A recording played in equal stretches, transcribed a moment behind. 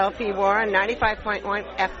LP War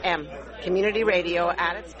 95.1 FM, community radio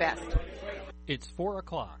at its best. It's 4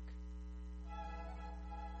 o'clock.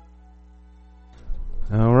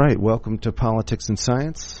 All right, welcome to Politics and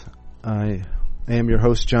Science. I am your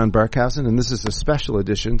host, John Barkhausen, and this is a special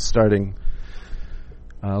edition starting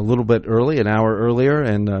a little bit early, an hour earlier,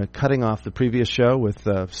 and cutting off the previous show with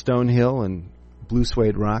Stonehill and Blue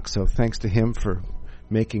Suede Rock. So thanks to him for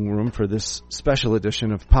making room for this special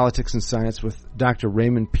edition of Politics and Science with Dr.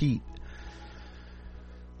 Raymond Peat.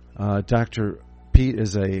 Dr. Peat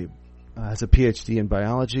has a PhD in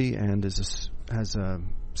biology and has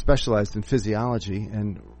specialized in physiology.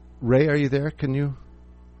 And Ray, are you there? Can you?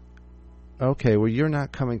 Okay, well, you're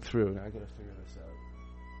not coming through. I got to figure this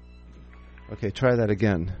out. Okay, try that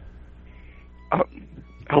again.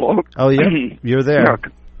 Hello? Oh, yeah, you're there.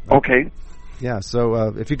 Yeah. Okay. Yeah,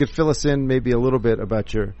 so if you could fill us in maybe a little bit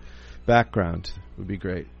about your background, would be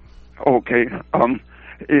great. Okay. In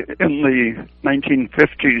the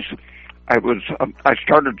 1950s, I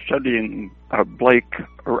started studying Blake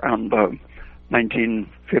around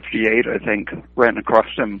 1958, I think. Ran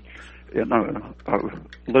across him in a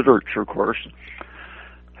literature course,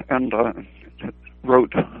 and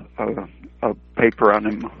wrote a paper on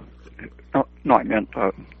him. No, I meant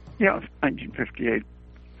 1958.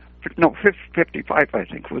 No, 55, I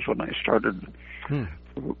think, was when I started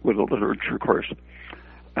with a literature course.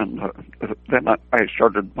 And then I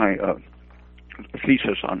started my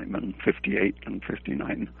thesis on him in 58 and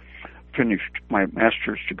 59. Finished my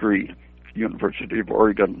master's degree at the University of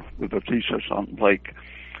Oregon with a thesis on Blake.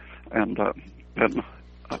 And then,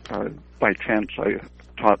 by chance, I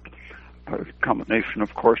taught a combination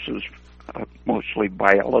of courses, mostly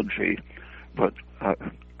biology, but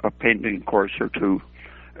a painting course or two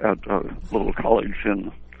at a little college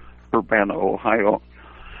in Urbana, Ohio.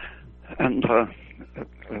 And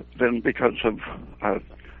then because of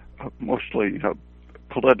mostly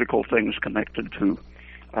political things connected to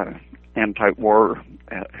anti-war,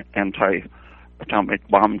 anti-atomic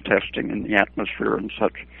bomb testing in the atmosphere and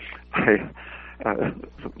such, I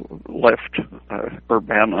left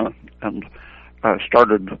Urbana and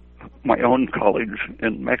started my own college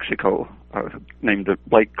in Mexico, named it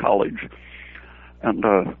Blake College. And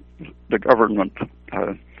the government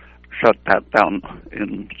shut that down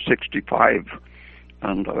in 65,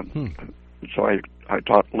 and so I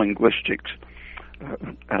taught linguistics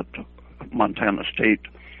at Montana State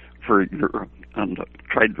for a year and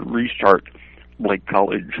tried to restart Blake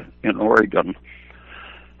College in Oregon.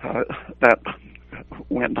 That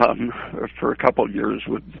went on for a couple of years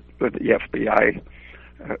with the FBI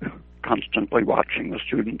constantly watching the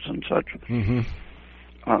students and such. Mm-hmm.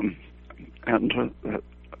 And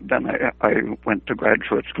then I went to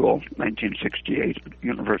graduate school in 1968 at the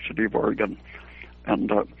University of Oregon.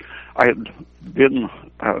 And I had been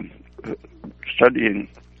studying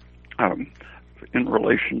in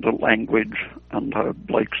relation to language and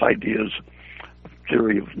Blake's ideas of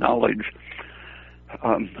theory of knowledge.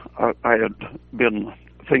 I had been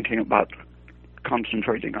thinking about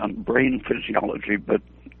concentrating on brain physiology, but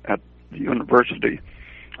at the university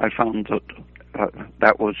I found that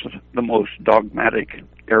that was the most dogmatic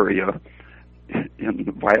area in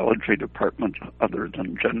the biology department other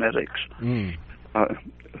than genetics.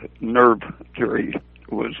 Nerve theory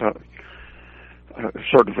was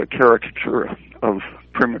sort of a caricature of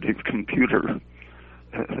primitive computer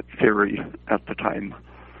theory at the time.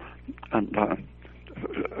 And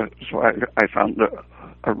so I found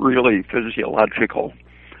a really physiological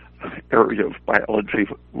area of biology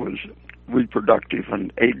was reproductive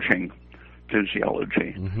and aging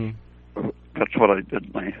physiology. Mm-hmm. That's what I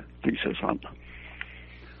did my thesis on.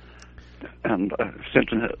 And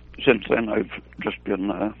since then, I've just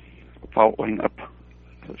been following up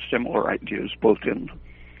similar ideas, both in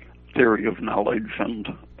theory of knowledge and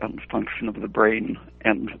function of the brain,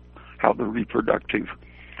 and how the reproductive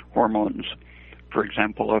hormones, for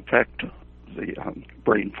example, affect the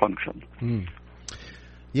brain function. Mm.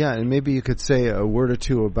 Yeah, and maybe you could say a word or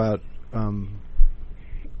two about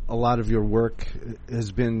a lot of your work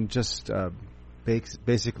has been just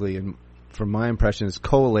basically, from my impression, is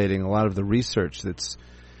collating a lot of the research that's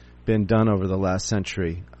been done over the last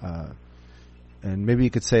century. And maybe you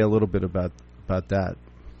could say a little bit about that.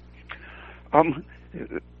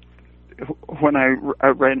 When I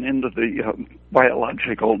ran into the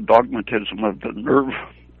biological dogmatism of the nerve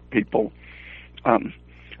people,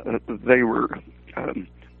 they were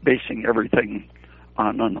basing everything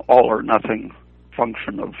on an all-or-nothing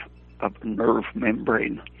function of the nerve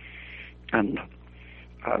membrane. And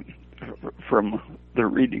from the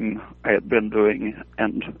reading I had been doing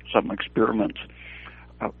and some experiments,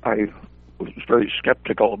 I was very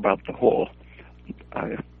skeptical about the whole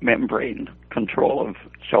membrane control of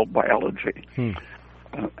cell biology.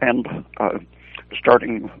 And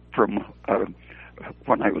starting from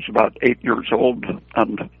when I was about 8 years old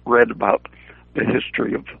and read about the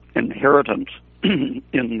history of inheritance in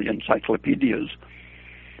the encyclopedias,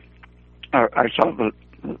 I saw that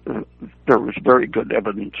there was very good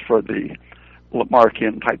evidence for the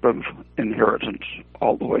Lamarckian type of inheritance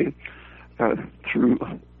all the way through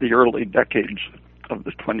the early decades of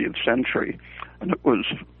the 20th century. And it was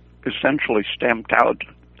essentially stamped out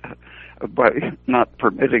by not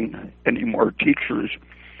permitting any more teachers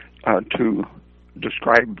to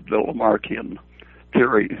describe the Lamarckian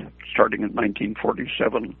theory starting in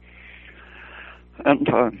 1947. And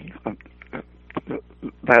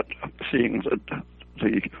that seeing that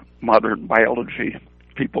the modern biology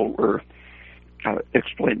people were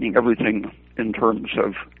explaining everything in terms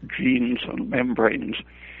of genes and membranes,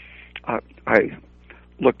 I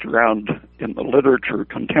looked around in the literature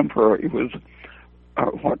contemporary with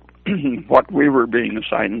what we were being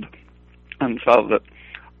assigned and saw that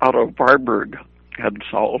Otto Warburg had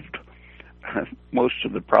solved most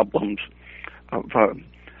of the problems of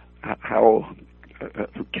how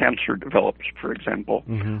cancer develops, for example,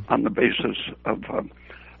 on the basis of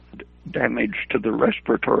damage to the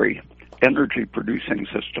respiratory energy-producing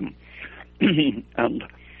system. And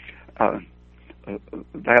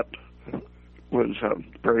that was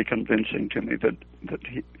very convincing to me that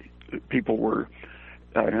people were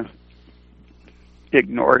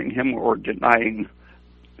ignoring him or denying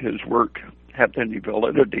his work had any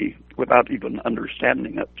validity without even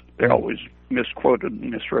understanding it. They always misquoted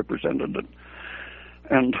and misrepresented it.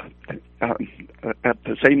 And at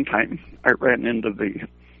the same time, I ran into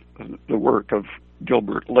the work of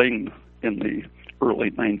Gilbert Ling in the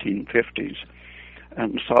early 1950s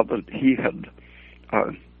and saw that he had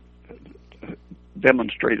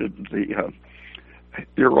demonstrated the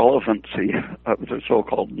irrelevancy of the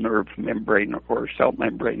so-called nerve membrane or cell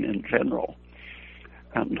membrane in general.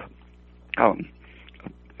 And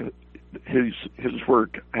his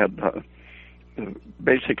work had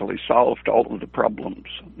basically solved all of the problems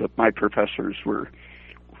that my professors were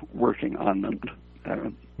working on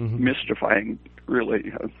and mystifying,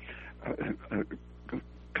 really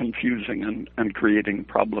confusing and creating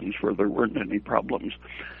problems where there weren't any problems.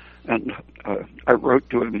 And I wrote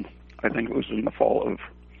to him, I think it was in the fall of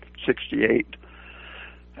 '68,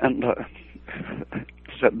 and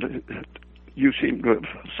said, "You seem to have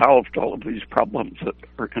solved all of these problems that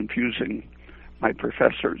are confusing my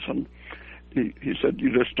professors." And he said,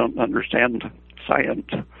 "You just don't understand science.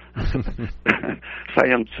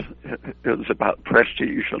 Science is about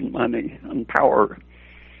prestige and money and power."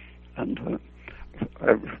 And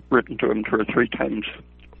I've written to him 2 or 3 times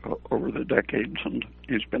over the decades, and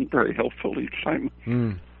he's been very helpful each time.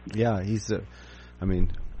 Yeah, he's I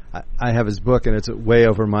mean, I have his book, and it's way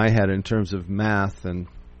over my head in terms of math and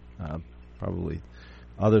probably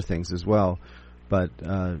other things as well. But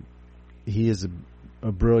he is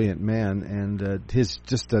a brilliant man, and his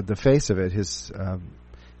just the face of it, his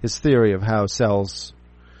theory of how cells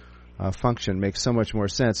function makes so much more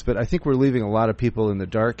sense. But I think we're leaving a lot of people in the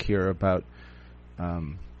dark here about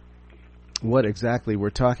what exactly we're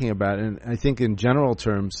talking about. And I think in general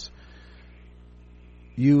terms,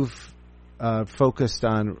 you've focused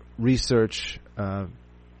on research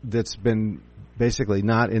that's been basically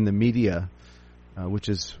not in the media, which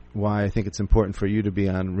is why I think it's important for you to be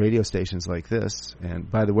on radio stations like this. And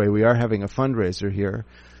by the way, we are having a fundraiser here,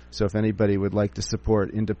 so if anybody would like to support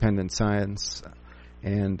independent science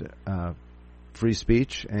and free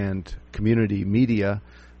speech and community media,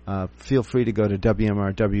 feel free to go to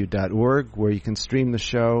WMRW.org, where you can stream the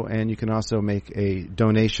show, and you can also make a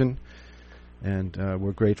donation, and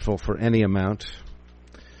we're grateful for any amount.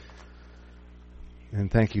 And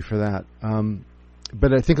thank you for that.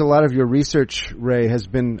 But I think a lot of your research, Ray, has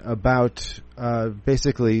been about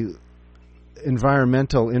basically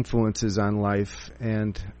environmental influences on life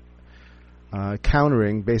and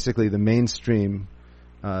countering basically the mainstream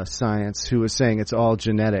science, who is saying it's all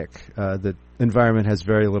genetic, that environment has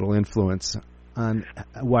very little influence on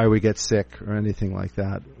why we get sick or anything like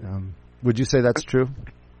that. Would you say that's true?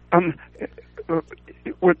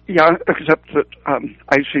 Yeah, except that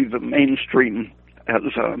I see the mainstream as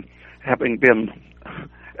having been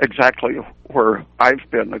exactly where I've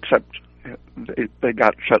been, except they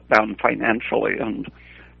got shut down financially and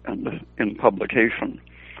in publication.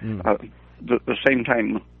 The same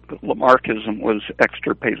time Lamarckism was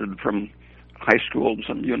extirpated from high schools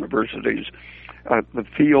and universities, the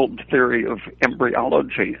field theory of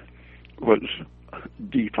embryology was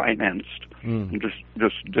definanced and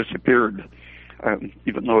just disappeared,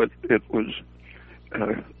 even though it was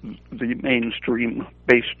the mainstream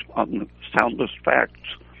based on the soundest facts.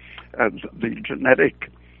 The genetic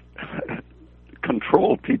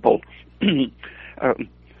control people,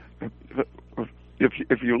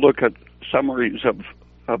 if you look at summaries of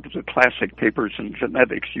the classic papers in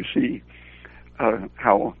genetics, you see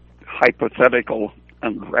how hypothetical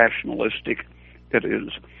and rationalistic it is.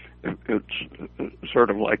 It's sort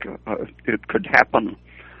of like it could happen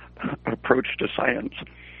approach to science,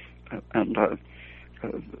 and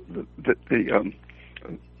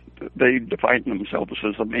they define themselves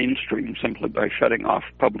as a mainstream simply by shutting off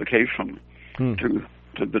publication to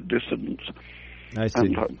the dissidents. I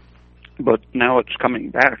see. But now it's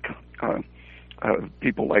coming back.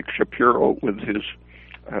 People like Shapiro with his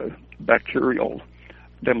bacterial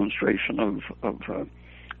demonstration of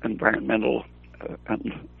environmental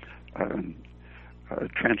and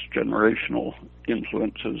transgenerational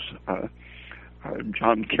influences.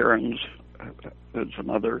 John Cairns is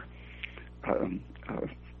another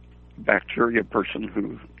bacteria person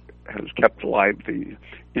who has kept alive the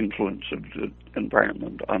influence of the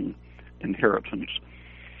environment on inheritance.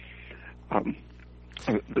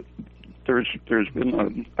 There's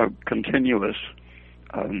been a continuous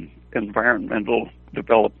environmental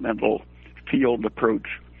developmental field approach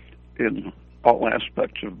in all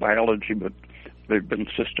aspects of biology, but they've been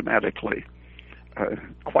systematically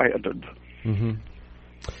quieted. Mm-hmm.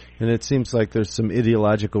 And it seems like there's some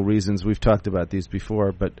ideological reasons. We've talked about these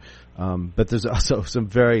before, but there's also some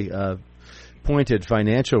very pointed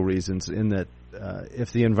financial reasons in that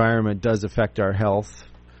if the environment does affect our health,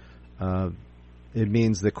 it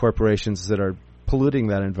means the corporations that are polluting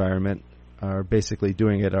that environment are basically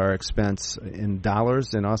doing it at our expense in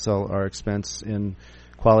dollars and also our expense in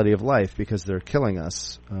quality of life because they're killing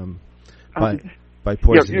us by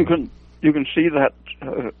poisoning. Yeah, you can see that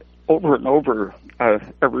over and over.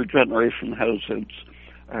 Every generation has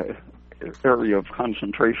its area of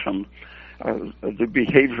concentration. The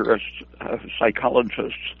behaviorists,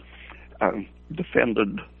 psychologists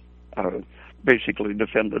basically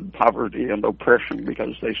defended poverty and oppression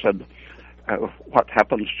because they said what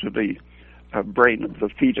happens to the brain of the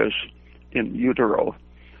fetus in utero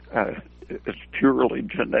is purely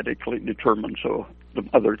genetically determined, so the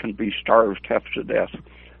mother can be starved half to death.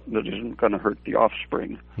 That isn't going to hurt the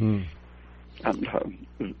offspring. And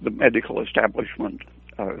the medical establishment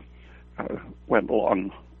went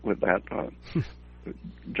along with that,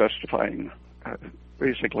 justifying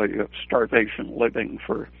basically starvation living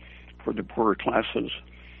for the poorer classes.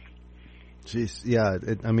 Jeez, yeah.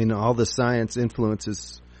 All the science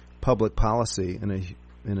influences public policy in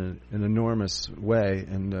an enormous way,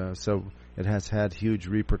 and so it has had huge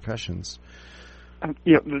repercussions.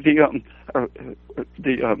 The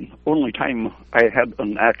only time I had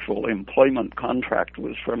an actual employment contract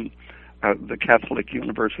was from the Catholic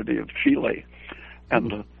University of Chile,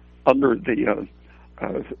 and under the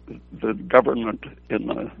government in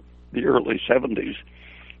the early 70s,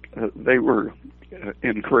 they were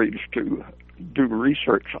encouraged to do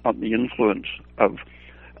research on the influence of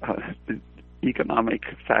economic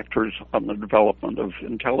factors on the development of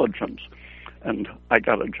intelligence, and I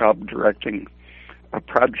got a job directing a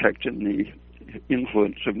project in the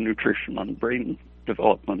influence of nutrition on brain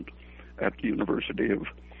development at the University of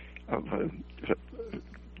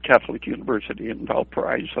Catholic University in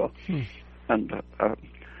Valparaiso, and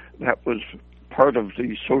that was part of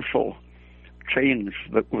the social change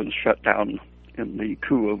that was shut down in the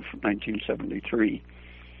coup of 1973,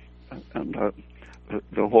 and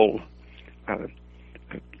the whole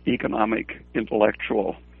economic,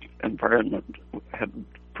 intellectual environment had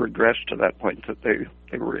progressed to that point that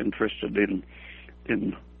they were interested in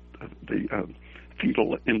the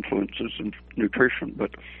fetal influences in nutrition,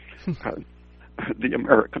 but the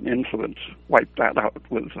American influence wiped that out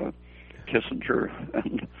with Kissinger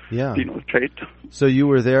and Pinochet. So you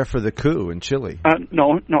were there for the coup in Chile?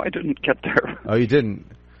 No, I didn't get there. Oh, you didn't?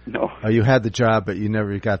 No. Oh, you had the job, but you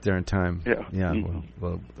never got there in time. Yeah. Yeah. Mm-hmm.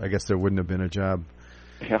 Well, I guess there wouldn't have been a job.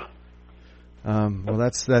 Yeah. Well,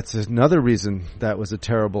 that's another reason that was a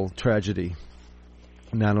terrible tragedy.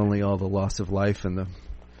 Not only all the loss of life and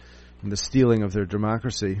the stealing of their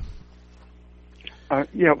democracy. But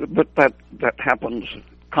that happens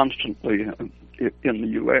constantly in the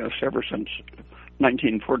U.S. ever since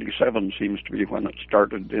 1947 seems to be when it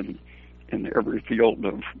started in every field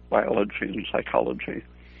of biology and psychology.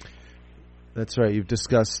 That's right. You've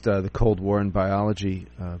discussed the Cold War in biology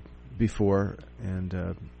before, and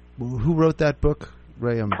who wrote that book,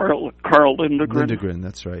 Ray? Carl Lindegren. Lindegren,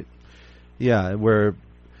 that's right. Yeah, where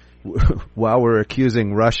while we're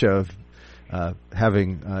accusing Russia of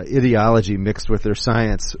having ideology mixed with their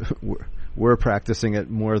science, we're practicing it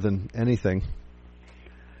more than anything.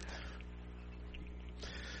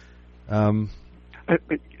 Even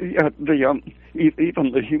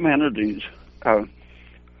the humanities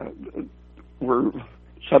were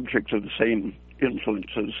subject to the same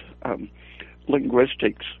influences.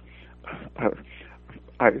 Linguistics.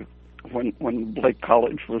 When Blake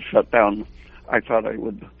College was shut down, I thought I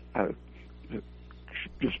would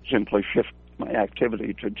just simply shift my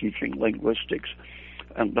activity to teaching linguistics,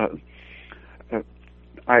 and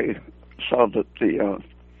I saw that the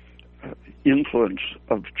influence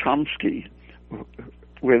of Chomsky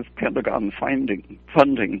with Pentagon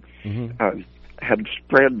funding had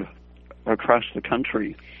spread across the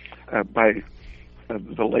country by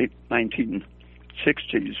the late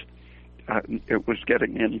 1960s. It was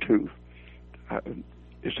getting into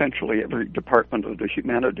essentially every department of the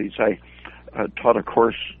humanities. I taught a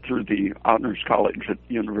course through the Honors College at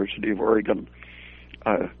the University of Oregon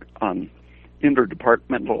on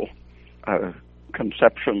interdepartmental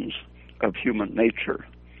conceptions of human nature.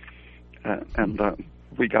 And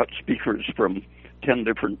we got speakers from 10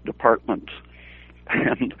 different departments,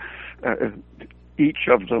 and each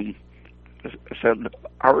of them said,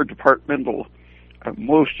 our departmental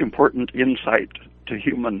most important insight to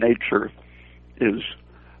human nature is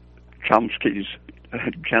Chomsky's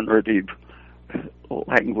generative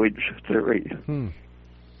language theory.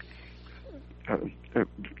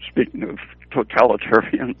 Speaking of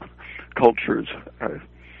totalitarian cultures.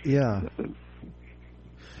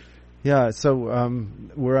 So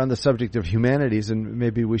we're on the subject of humanities, and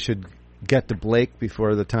maybe we should get to Blake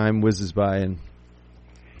before the time whizzes by and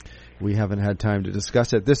we haven't had time to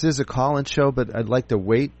discuss it. This is a call-in show, but I'd like to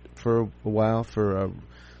wait for a while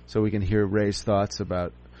so we can hear Ray's thoughts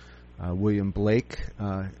about William Blake,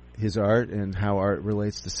 his art, and how art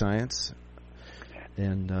relates to science.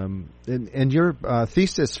 And your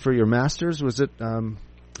thesis for your master's, was it?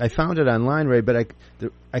 I found it online, Ray, but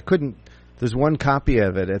I couldn't. There's one copy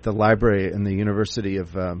of it at the library in the University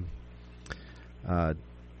of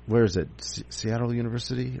where is it? Seattle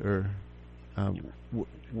University or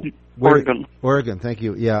Oregon. Oregon, thank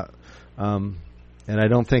you. Yeah, and I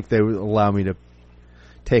don't think they would allow me to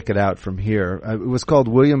take it out from here. It was called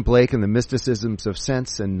William Blake and the Mysticisms of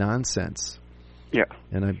Sense and Nonsense. Yeah,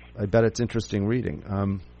 and I bet it's interesting reading.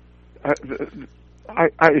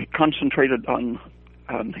 I concentrated on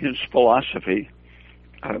his philosophy,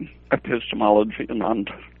 epistemology and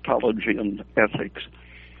ontology and ethics,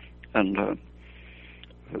 and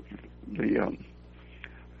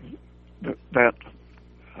that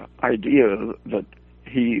idea that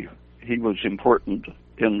he was important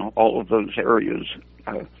in all of those areas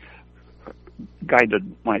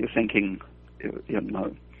guided my thinking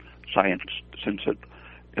in science, since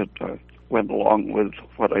it went along with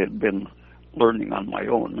what I had been learning on my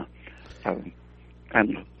own,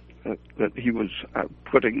 and that he was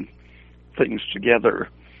putting things together,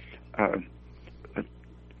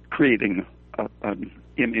 creating an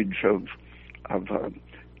image of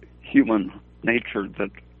human nature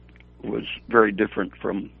that was very different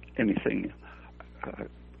from anything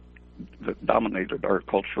that dominated our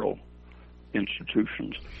cultural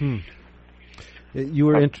institutions. You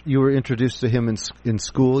were introduced to him in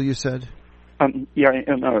school, you said? Yeah,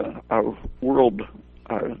 in a world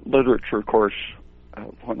literature course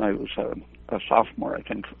when I was a sophomore. I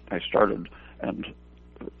think I started and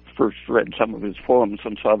first read some of his poems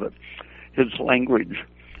and saw that his language,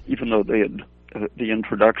 even though they had the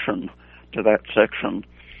introduction to that section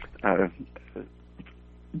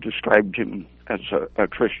described him as a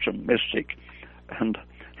Christian mystic and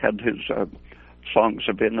had his songs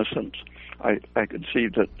of innocence, I could see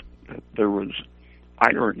that there was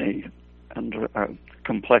irony and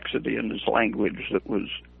complexity in his language that was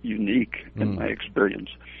unique in my experience.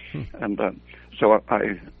 And so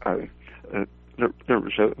there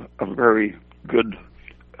was a very good,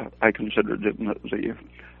 I considered him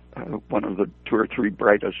one of the two or three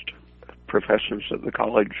brightest professors at the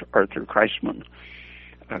college, Arthur Kreisman,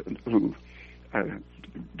 who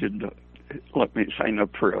did let me sign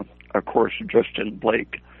up for a course just in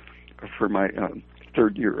Blake for my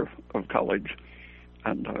third year of college.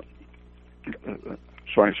 And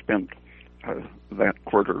so I spent that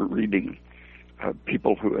quarter reading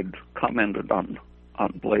people who had commented on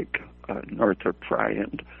Blake, Northrop Frye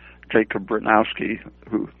and Jacob Bronowski,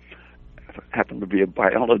 who happened to be a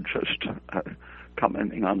biologist,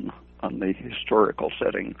 commenting on the historical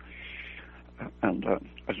setting, and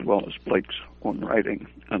as well as Blake's own writing.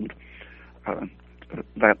 And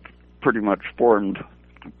that pretty much formed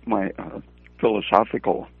my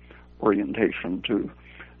philosophical orientation to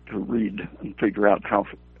read and figure out how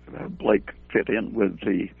Blake fit in with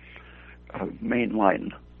the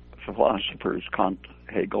mainline philosophers, Kant,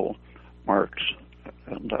 Hegel, Marx,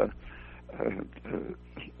 and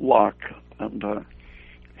Locke, and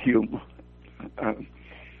Hume.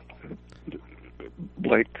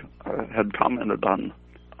 Blake had commented on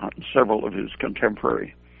several of his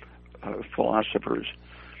contemporary philosophers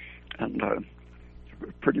and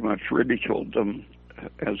pretty much ridiculed them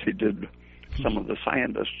as he did some of the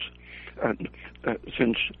scientists. And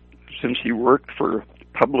since he worked for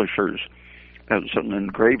publishers as an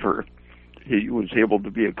engraver, he was able to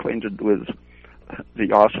be acquainted with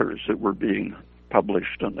the authors that were being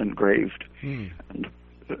published and engraved. And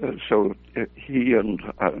so he and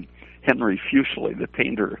Henry Fuseli, the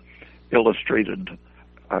painter, illustrated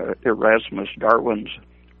Erasmus Darwin's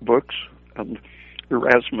books. And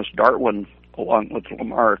Erasmus Darwin, along with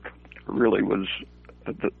Lamarck, really was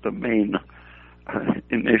the main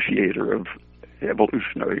initiator of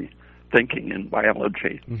evolutionary thinking in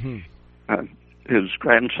biology. His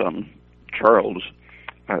grandson, Charles,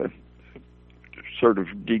 sort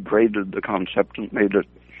of degraded the concept and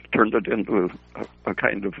turned it into a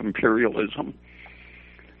kind of imperialism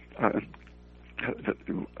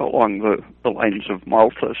along the lines of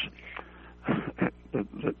Malthus,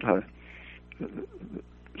 that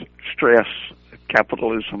stress,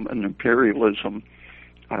 capitalism, and imperialism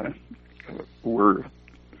were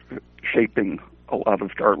shaping a lot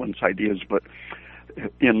of Darwin's ideas. But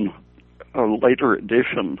in a later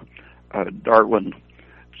edition, Darwin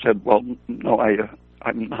said, well, no,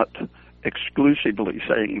 I'm not exclusively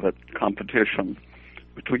saying that competition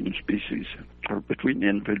between species or between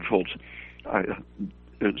individuals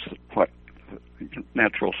is what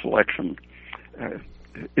natural selection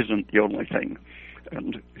isn't the only thing.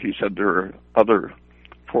 And he said there are other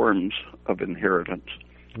forms of inheritance.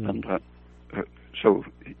 And so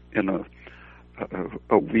in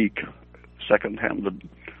a weak, second-handed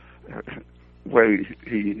way,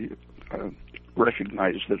 he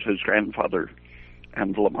recognized that his grandfather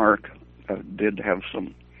and Lamarck did have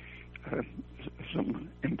some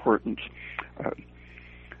importance.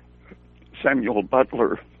 Samuel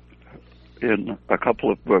Butler, in a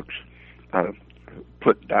couple of books,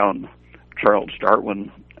 put down Charles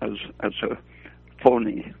Darwin as a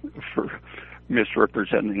phony for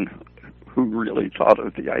misrepresenting who really thought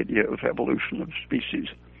of the idea of evolution of species.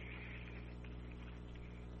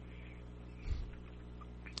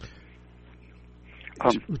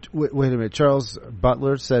 Wait a minute. Charles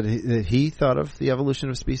Butler said that he thought of the evolution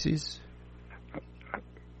of species?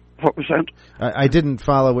 What was that? I didn't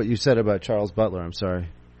follow what you said about Charles Butler. I'm sorry.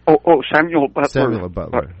 Samuel Butler. Samuel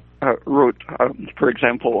Butler. Wrote, for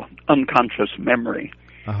example, Unconscious Memory,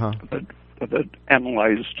 that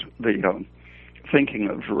analyzed the thinking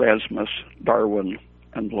of Erasmus, Darwin,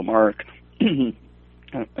 and Lamarck, and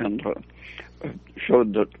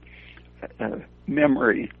showed that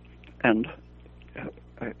memory and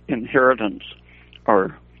inheritance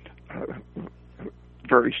are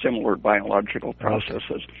very similar biological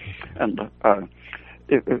processes. And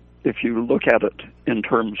if you look at it in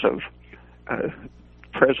terms of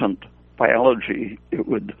present biology, it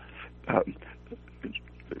would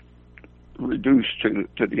reduce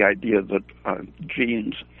to the idea that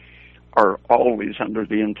genes are always under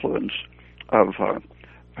the influence of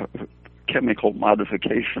chemical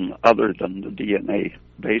modification other than the DNA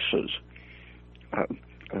bases.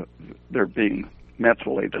 They're being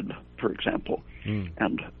methylated, for example,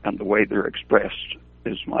 and the way they're expressed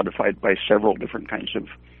is modified by several different kinds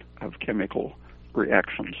of chemical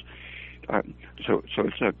reactions. So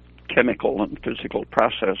it's a chemical and physical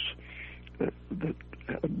process that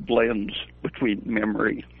blends between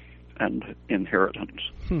memory and inheritance.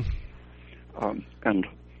 And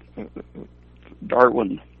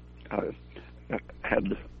Darwin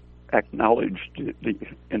had acknowledged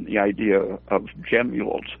in the idea of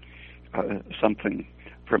gemmules something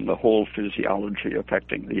from the whole physiology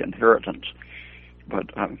affecting the inheritance. But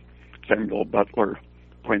Samuel Butler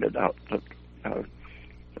pointed out that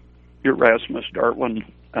Erasmus Darwin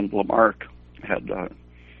and Lamarck had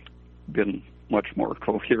been much more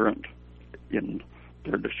coherent in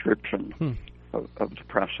their description of the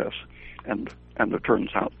process, and it turns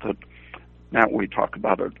out that now we talk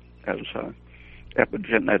about it as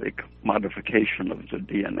epigenetic modification of the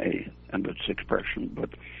DNA and its expression. But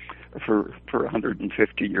for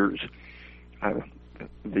 150 years,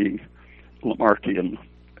 the Lamarckian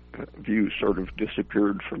view sort of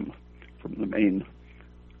disappeared from the main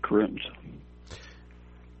currents.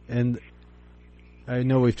 And I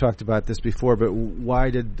know we've talked about this before, but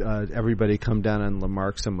why did everybody come down on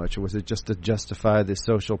Lamarck so much? Was it just to justify the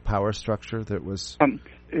social power structure that was in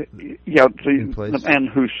place? The man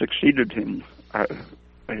who succeeded him at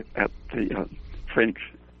the French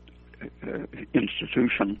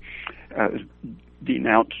institution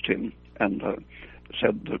denounced him and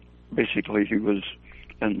said that basically he was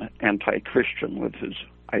an anti-Christian with his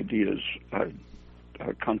ideas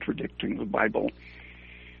contradicting the Bible.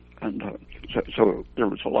 And so there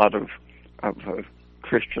was a lot of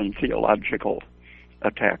Christian theological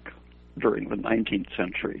attack during the 19th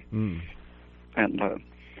century. Mm. And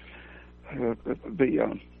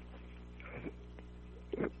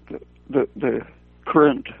the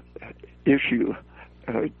current issue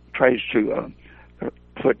tries to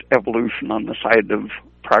put evolution on the side of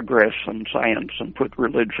progress and science and put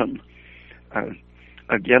religion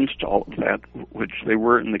against all of that, which they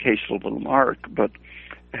were in the case of Lamarck. But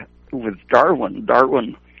with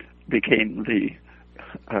Darwin became the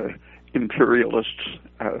imperialist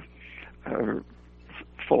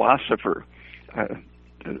philosopher,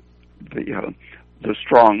 the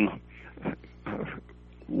strong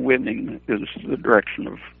winning is the direction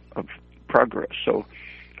of progress. So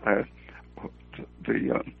at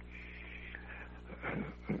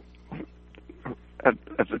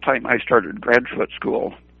the time I started graduate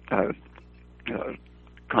school,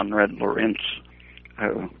 Konrad Lorenz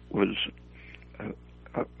was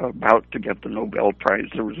about to get the Nobel Prize.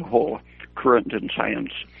 There was a whole current in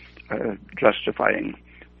science justifying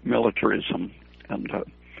militarism, and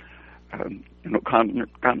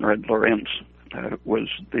Konrad Lorenz was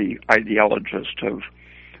the ideologist of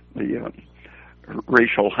the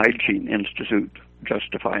Racial Hygiene Institute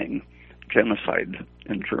justifying genocide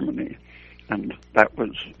in Germany, and that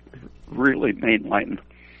was really mainline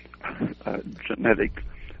genetic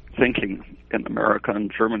thinking in America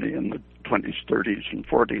and Germany in the 20s, 30s, and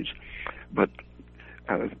 40s. But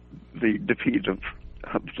the defeat of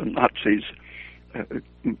the Nazis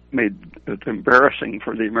made it embarrassing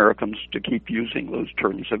for the Americans to keep using those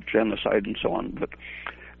terms of genocide and so on. But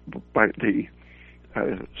by the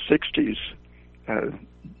 60s,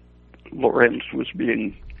 Lorenz was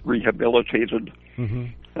being rehabilitated, mm-hmm.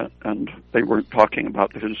 And they weren't talking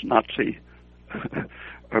about his Nazi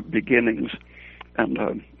beginnings.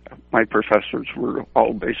 And my professors were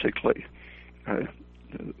all basically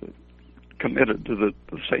committed to the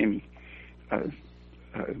same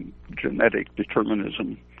genetic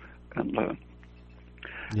determinism, and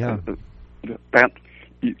that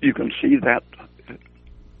you can see that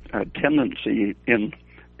tendency in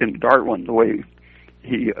Darwin, the way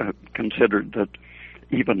he considered that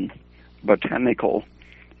even botanical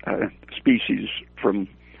species from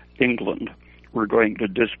England were going to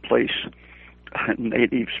displace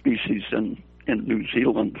native species in New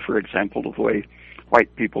Zealand, for example, the way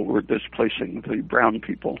white people were displacing the brown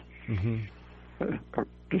people. Mm-hmm.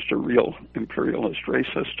 Just a real imperialist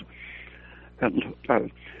racist. And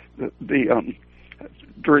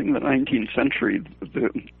during the 19th century,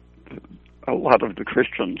 a lot of the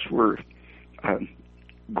Christians were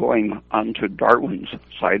going onto Darwin's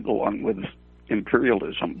side along with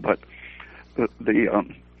imperialism, but the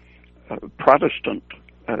Protestant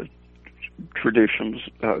traditions,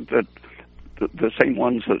 that the same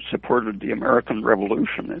ones that supported the American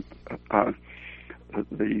Revolution,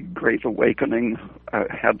 the Great Awakening,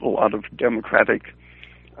 had a lot of democratic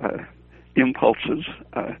impulses,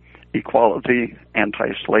 equality,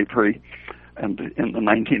 anti-slavery, and in the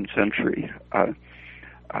 19th century,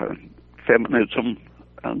 feminism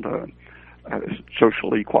and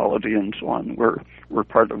social equality and so on were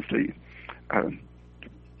part of the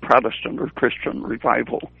Protestant or Christian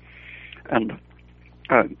revival. And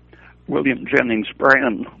William Jennings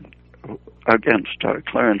Bryan against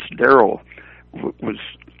Clarence Darrow was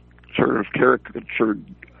sort of caricatured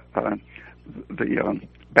the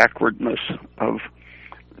backwardness of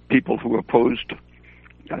people who opposed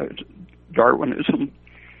Darwinism,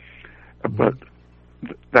 but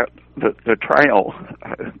that the trial,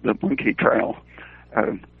 the monkey trial,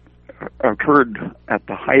 occurred at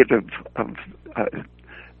the height of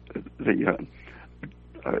the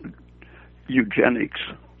eugenics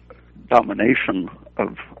domination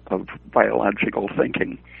of biological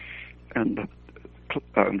thinking, and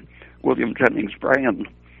William Jennings Bryan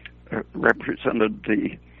represented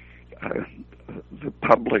the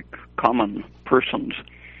public common persons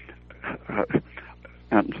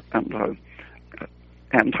and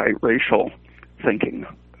anti-racial thinking,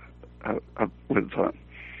 with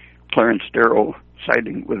Clarence Darrow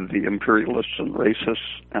siding with the imperialists and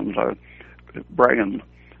racists, and Bryan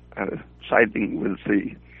siding with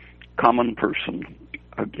the common person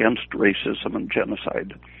against racism and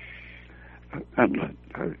genocide. And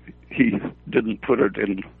he didn't put it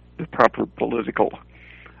in the proper political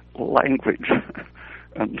language.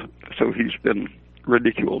 And so he's been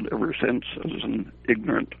ridiculed ever since as an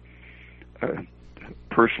ignorant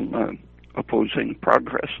person opposing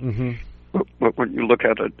progress. Mm-hmm. But when you look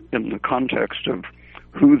at it in the context of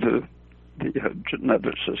who the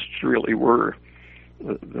geneticists really were,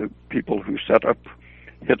 the people who set up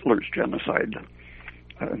Hitler's genocide,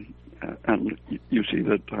 and you see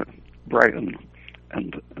that Brian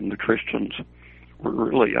and the Christians were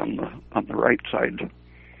really on the right side.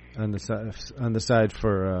 On the side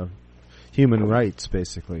for human rights,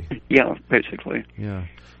 basically. Yeah, basically. Yeah.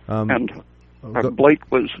 And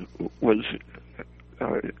Blake was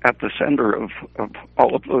at the center of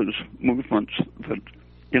all of those movements that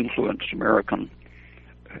influenced American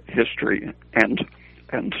history and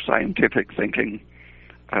scientific thinking,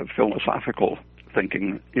 philosophical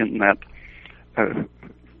thinking in that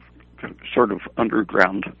sort of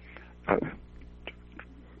underground,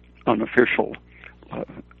 unofficial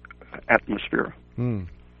atmosphere. Mm.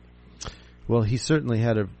 Well, he certainly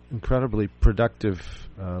had an incredibly productive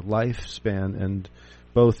lifespan, and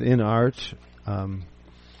both in art. I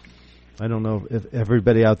don't know if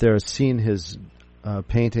everybody out there has seen his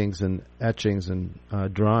paintings and etchings and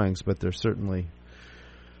drawings, but they're certainly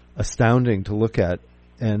astounding to look at.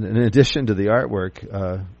 And in addition to the artwork,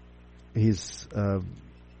 he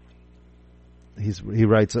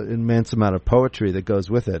writes an immense amount of poetry that goes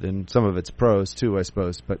with it, and some of it's prose too, I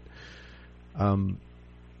suppose. But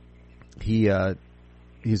he's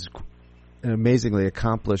an amazingly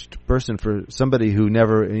accomplished person for somebody who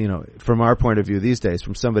never, from our point of view these days,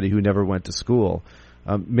 from somebody who never went to school.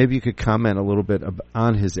 Maybe you could comment a little bit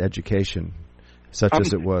on his education, such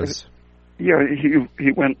as it was. Yeah,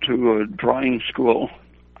 he went to a drawing school,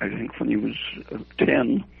 I think, when he was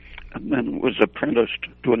 10, and then was apprenticed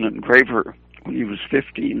to an engraver when he was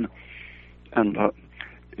 15, and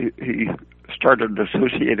he started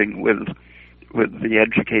associating with the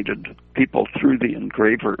educated people through the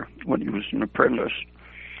engraver when he was an apprentice,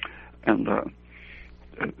 and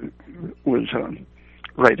was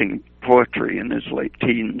writing poetry in his late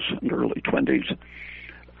teens and early 20s,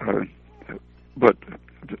 but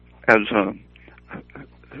as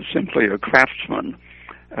simply a craftsman,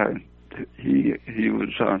 he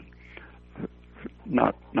was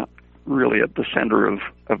not really at the center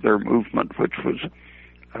of their movement, which was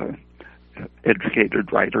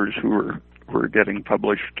educated writers who were getting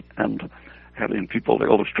published and having people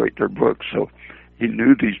illustrate their books. So he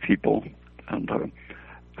knew these people and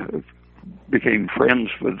became friends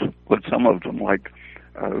with some of them, like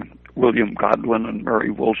William Godwin and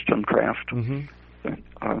Mary Wollstonecraft. Mm-hmm.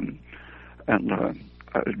 And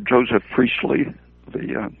Joseph Priestley,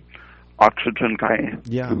 the oxygen guy,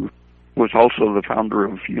 yeah, who was also the founder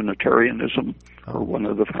of Unitarianism, or one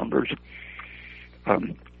of the founders.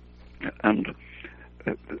 And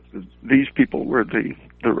these people were the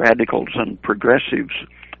radicals and progressives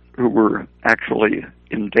who were actually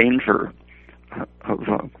in danger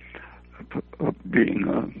of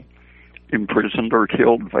being imprisoned or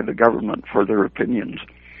killed by the government for their opinions.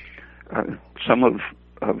 Some of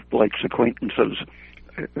Blake's acquaintances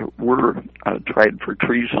were tried for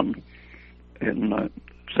treason in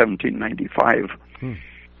 1795.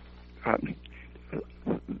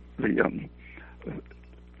 The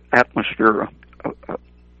atmosphere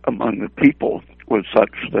among the people was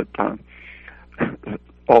such that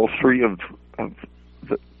all three of the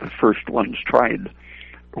first ones tried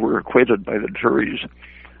were acquitted by the juries,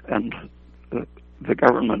 and the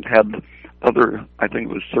government had I think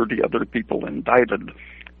it was 30 other people indicted.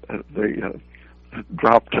 They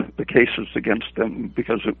dropped the cases against them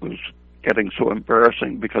because it was getting so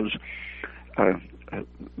embarrassing, because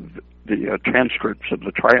the transcripts of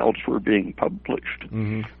the trials were being published,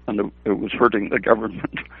 mm-hmm. and it was hurting the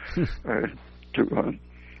government to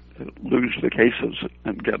lose the cases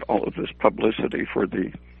and get all of this publicity for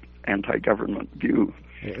the anti-government view.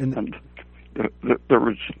 And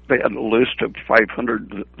they had a list of 500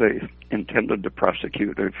 that they intended to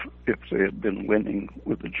prosecute if they had been winning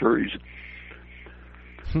with the juries.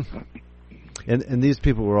 And these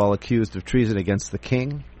people were all accused of treason against the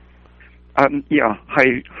king? Yeah,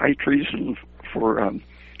 high treason for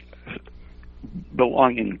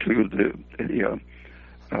belonging to the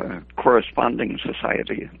corresponding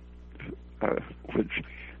society, which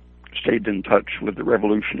stayed in touch with the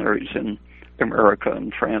revolutionaries in America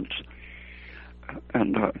and France.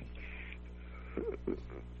 And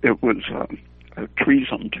it was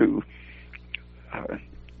treason to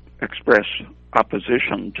express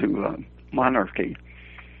opposition to monarchy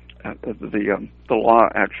the law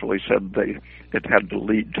actually said it had to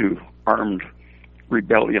lead to armed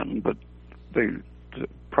rebellion, but the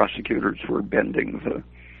prosecutors were bending the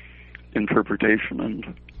interpretation and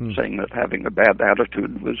saying that having a bad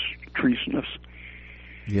attitude was treasonous.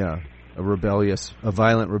 Yeah, a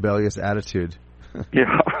violent, rebellious attitude.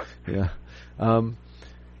 Yeah. Yeah.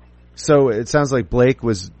 So it sounds like Blake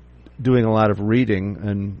was doing a lot of reading,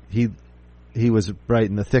 and he was right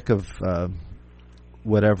in the thick of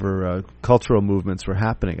whatever cultural movements were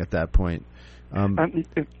happening at that point.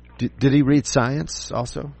 Did he read science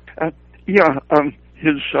also? Yeah.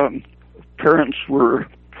 His parents were,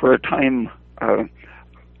 for a time,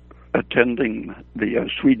 attending the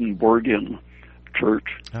Swedenborgian church.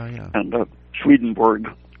 Oh, yeah. And Swedenborg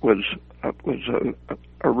was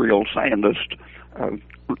a real scientist,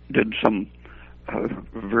 did some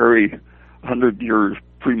very 100 years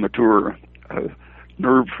premature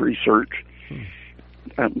nerve research.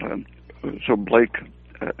 And so Blake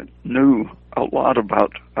knew a lot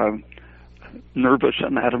about nervous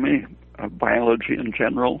anatomy, biology in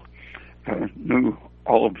general, knew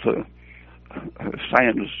all of the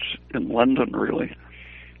scientists in London, really,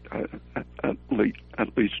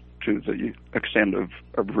 at least to the extent of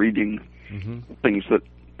reading things that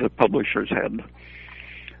the publishers had.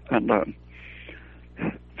 And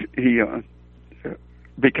he,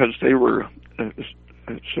 because they were,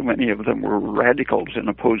 so many of them were radicals in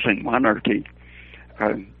opposing monarchy,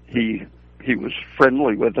 he was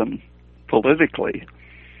friendly with them politically,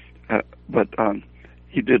 but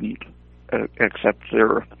he didn't accept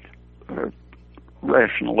their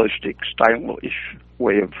rationalistic, stylish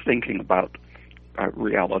way of thinking about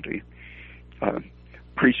reality.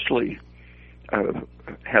 Priestley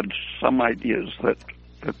had some ideas that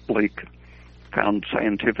Blake found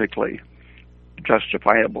scientifically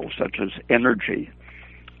justifiable, such as energy.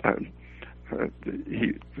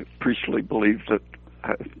 Priestley believed that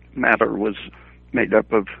matter was made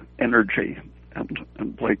up of energy,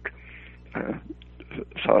 and Blake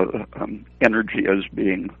saw energy as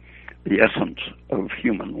being the essence of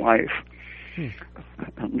human life,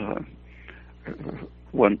 and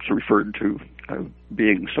once referred to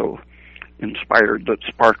being so inspired that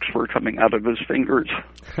sparks were coming out of his fingers.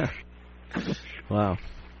 Wow.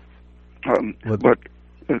 But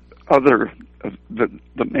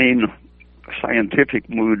the main scientific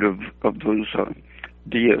mood of those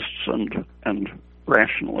deists and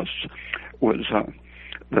rationalists was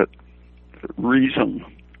that reason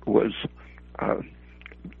was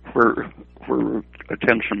where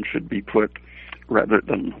attention should be put rather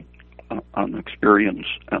than on experience,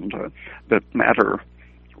 and that matter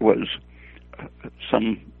was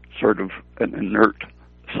some sort of an inert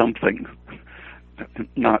something,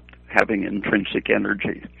 not having intrinsic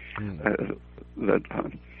energy. That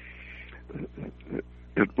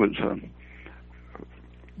it was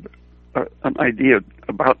an idea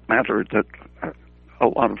about matter that a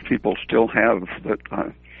lot of people still have, that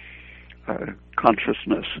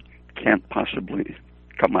consciousness can't possibly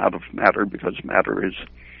come out of matter because matter is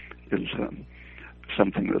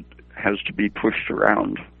something that has to be pushed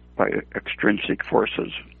around by extrinsic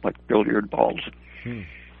forces like billiard balls. I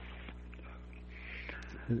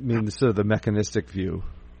mean, sort of the mechanistic view.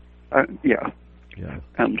 Yeah.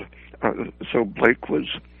 And so Blake was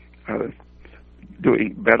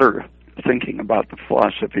doing better thinking about the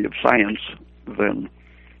philosophy of science than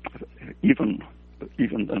even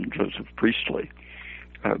than Joseph Priestley,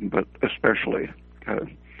 but especially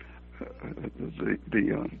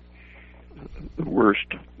the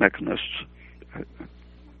worst mechanists.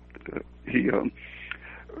 He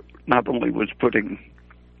not only was putting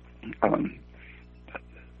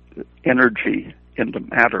energy into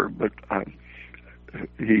matter, but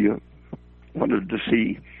he wanted to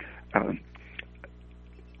see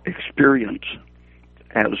experience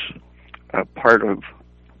as a part of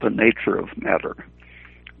the nature of matter,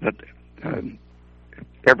 that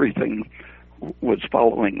everything was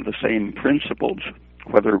following the same principles,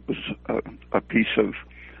 whether it was a piece of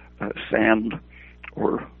sand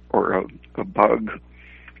or a bug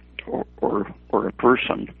or a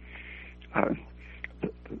person.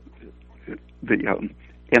 The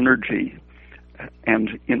energy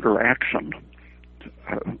and interaction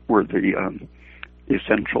were the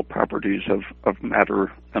essential properties of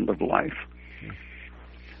matter and of life.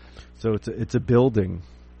 So it's a building.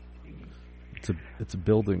 It's a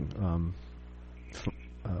building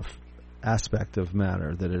aspect of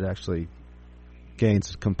matter that it actually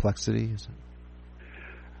gains complexity. Is it?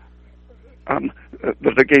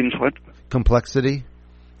 That it gains what? Complexity.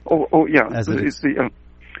 Oh yeah. As he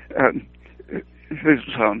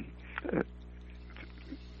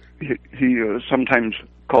sometimes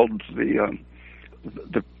called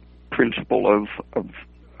the principle of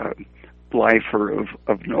life, or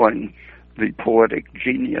of knowing, the poetic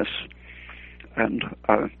genius, and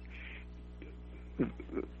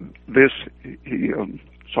this he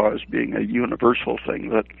saw as being a universal thing,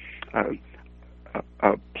 that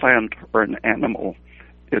a plant or an animal,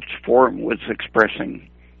 its form was expressing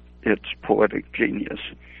its poetic genius.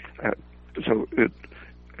 So it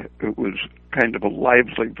was kind of a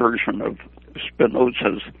lively version of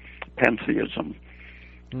Spinoza's pantheism.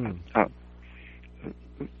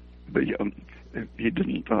 He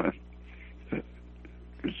didn't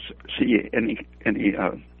see any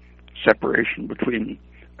separation between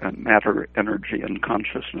matter, energy, and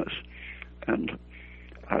consciousness, and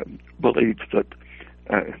believed that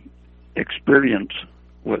experience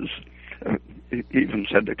was, he even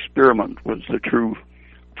said experiment was the true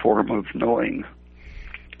form of knowing,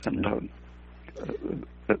 and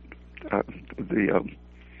that the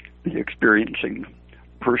experiencing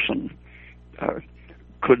person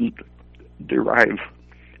couldn't derive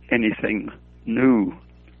anything new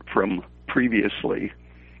from previously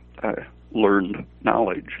learned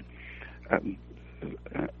knowledge, and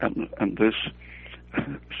this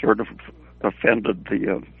sort of offended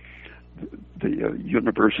the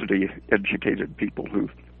university-educated people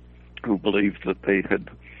who believed that they had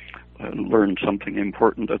learned something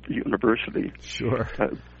important at the university. Sure.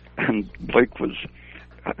 And Blake was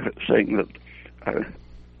saying that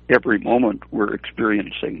every moment we're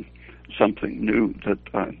experiencing something new that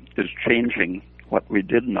is changing what we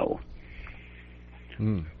did know.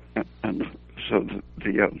 And so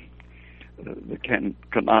the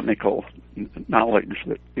canonical knowledge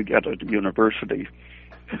that you get at a university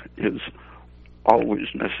is always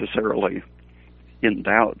necessarily in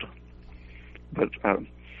doubt. But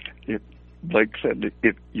Blake said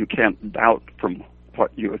if you can't doubt from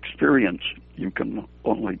what you experience, you can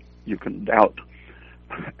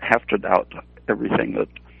have to doubt everything that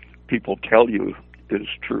people tell you is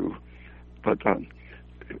true. But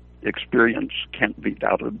experience can't be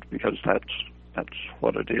doubted, because that's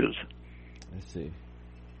what it is. I see.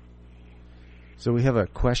 So we have a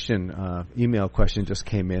question, email question just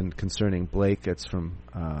came in concerning Blake. It's from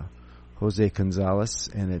Jose Gonzalez,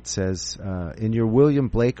 and it says, in your William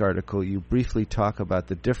Blake article, you briefly talk about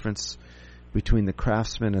the difference between the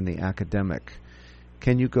craftsman and the academic.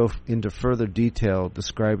 Can you go into further detail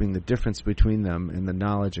describing the difference between them and the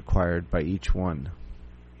knowledge acquired by each one?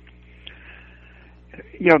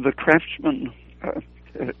 Yeah, the craftsman,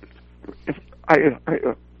 I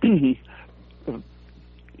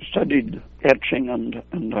studied etching and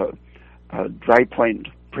dry point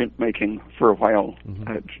printmaking for a while,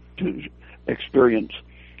 to experience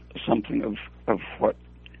something of what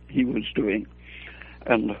he was doing.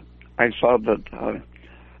 And I saw that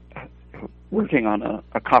working on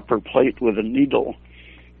a copper plate with a needle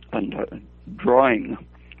and drawing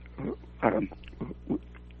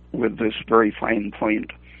with this very fine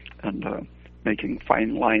point and making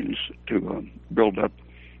fine lines to build up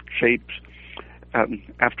shapes.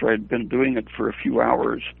 After I'd been doing it for a few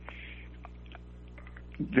hours,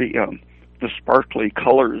 the sparkly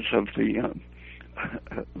colors of the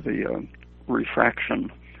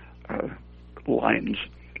refraction lines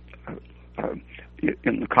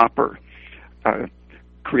in the copper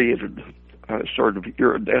created a sort of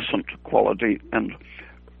iridescent quality, and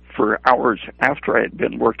for hours after I had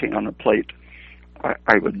been working on a plate,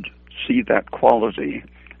 I would see that quality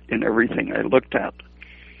in everything I looked at.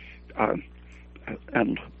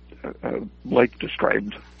 And Blake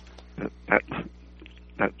described that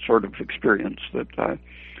sort of experience, that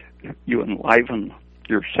you enliven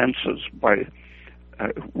your senses by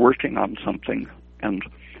working on something, and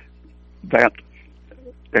that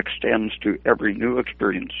extends to every new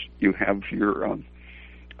experience you have. You're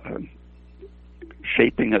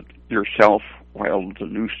shaping it yourself while the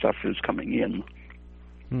new stuff is coming in.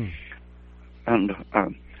 And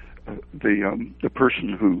the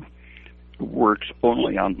person who works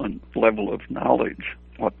only on the level of knowledge,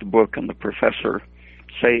 what the book and the professor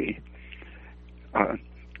say,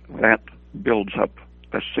 that builds up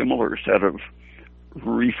a similar set of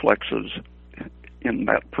reflexes in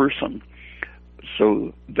that person.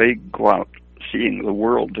 So they go out seeing the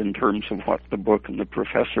world in terms of what the book and the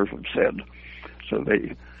professor have said. So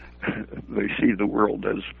they see the world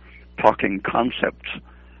as talking concepts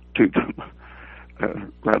to them,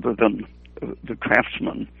 rather than the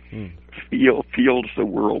craftsman feels the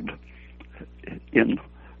world in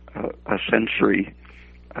a sensory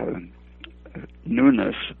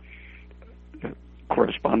newness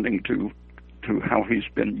corresponding to how he's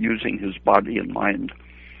been using his body and mind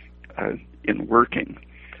in working.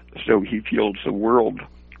 So he feels the world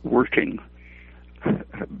working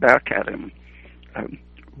back at him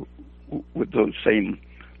with those same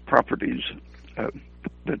properties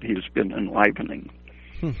that he's been enlivening.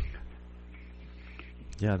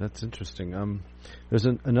 Yeah, that's interesting. There's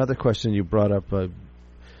another question you brought up,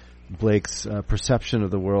 Blake's perception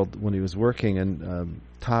of the world when he was working, and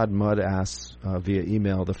Todd Mudd asks via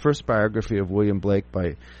email, the first biography of William Blake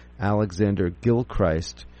by Alexander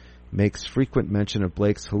Gilchrist makes frequent mention of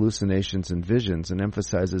Blake's hallucinations and visions and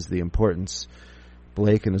emphasizes the importance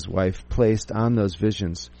Blake and his wife placed on those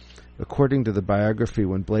visions. According to the biography,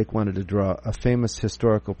 when Blake wanted to draw a famous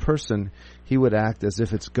historical person, he would act as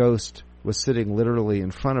if its ghost was sitting literally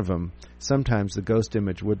in front of him. Sometimes the ghost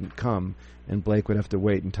image wouldn't come, and Blake would have to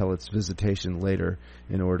wait until its visitation later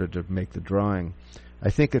in order to make the drawing. I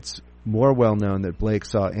think it's more well known that Blake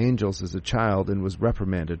saw angels as a child and was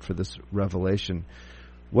reprimanded for this revelation.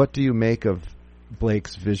 What do you make of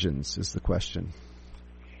Blake's visions, is the question.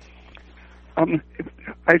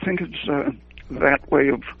 I think it's that way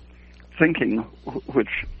of thinking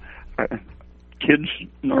which kids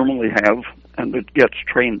normally have, and it gets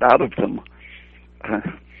trained out of them.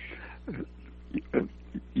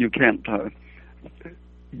 You can't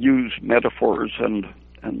use metaphors and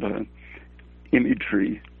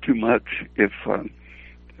imagery too much if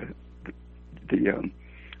the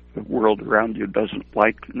world around you doesn't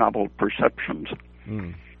like novel perceptions.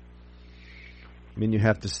 I mean, you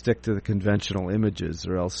have to stick to the conventional images,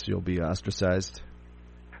 or else you'll be ostracized.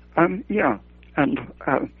 Yeah, and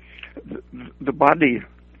the body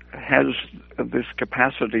has this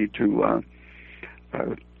capacity to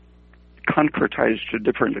concretize to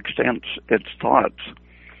different extents its thoughts,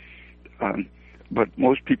 but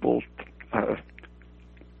most people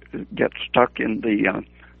get stuck in the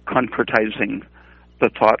concretizing the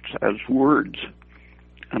thoughts as words,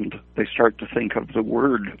 and they start to think of the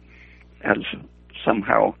word as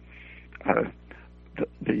somehow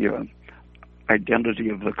the identity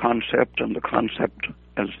of the concept, and the concept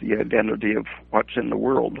as the identity of what's in the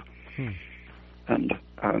world. And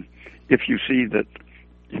if you see that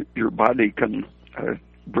your body can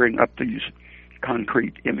bring up these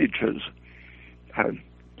concrete images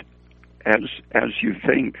as you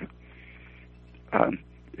think,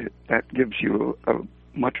 that gives you a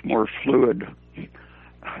much more fluid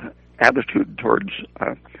attitude towards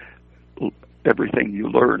everything you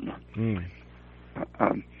learn.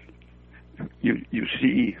 You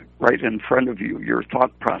see right in front of you your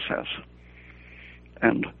thought process,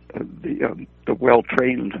 and the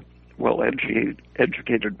well-trained,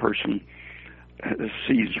 well-educated person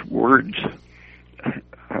sees words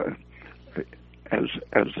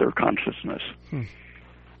as their consciousness,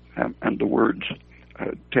 and the words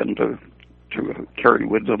tend to carry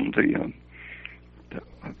with them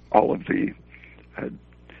all of the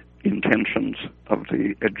intentions of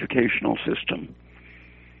the educational system.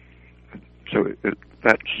 So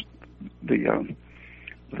that's the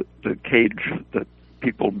cage that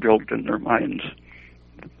people build in their minds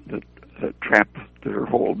that trap their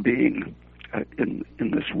whole being in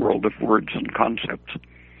this world of words and concepts.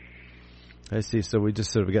 I see. So we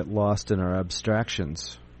just sort of get lost in our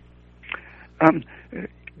abstractions. In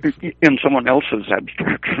someone else's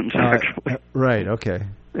abstractions, actually. Right. Okay.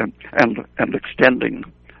 And extending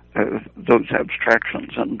those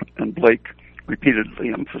abstractions, and Blake repeatedly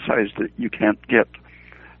emphasized that you can't get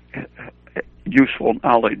useful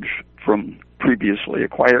knowledge from previously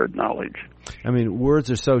acquired knowledge. I mean,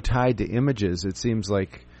 words are so tied to images. It seems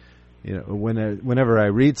like, whenever I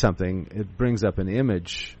read something, it brings up an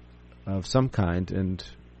image of some kind, and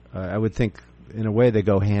I would think, in a way, they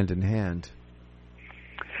go hand in hand.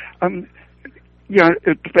 Yeah,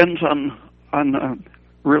 it depends on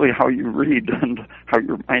really how you read and how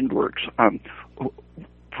your mind works.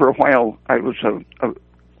 For a while, I was a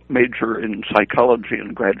major in psychology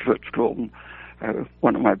in graduate school.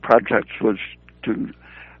 One of my projects was to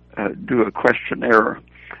do a questionnaire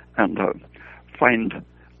and find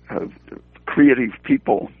creative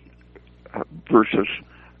people versus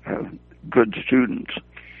good students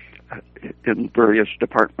in various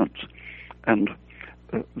departments. And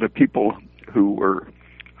the people who were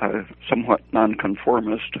somewhat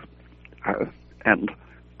nonconformist and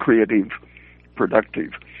creative,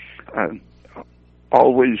 productive,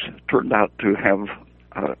 always turned out to have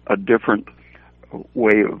a different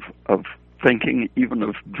way of thinking, even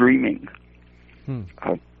of dreaming.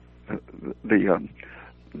 The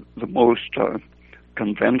most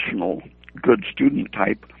conventional good student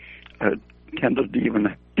type tended to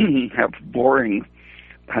even have boring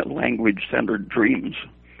language-centered dreams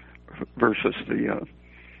versus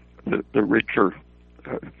the richer,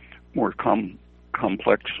 more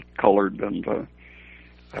complex, colored, and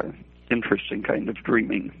interesting kind of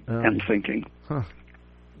dreaming and thinking. Huh.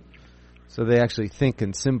 So they actually think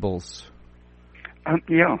in symbols.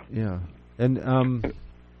 Yeah. Yeah. And,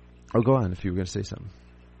 go on if you were going to say something.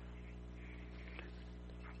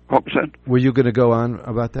 What was that? Were you going to go on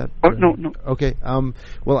about that? Oh, no. Okay.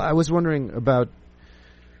 Well, I was wondering about,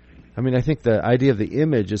 I think the idea of the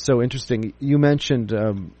image is so interesting. You mentioned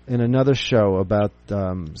in another show about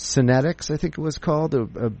synetics, I think it was called,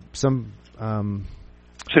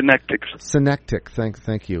 Synectics. Synectic,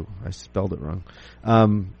 thank you. I spelled it wrong.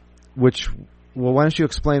 Why don't you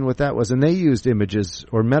explain what that was? And they used images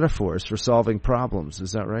or metaphors for solving problems.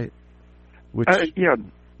 Is that right? Which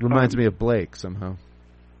reminds me of Blake somehow.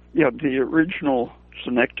 Yeah, the original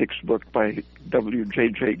Synectics book by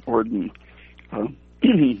W.J.J. Gordon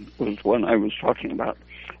was one I was talking about.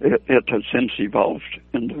 It has since evolved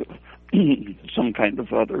into some kind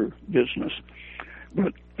of other business.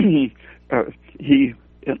 But he, in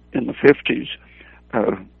the 50s,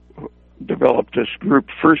 developed this group.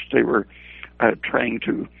 First, they were trying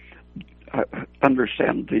to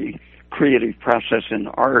understand the creative process in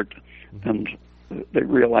art, and they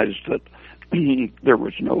realized that there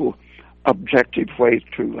was no objective way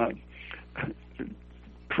to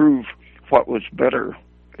prove what was better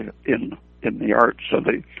in the art. So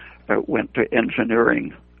they went to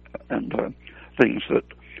engineering and things that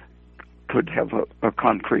could have a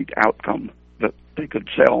concrete outcome that they could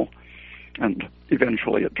sell. And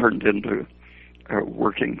eventually it turned into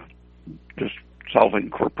working, just solving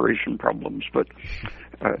corporation problems. But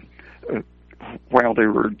while they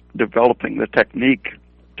were developing the technique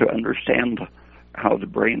to understand how the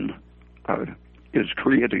brain is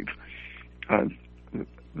creative,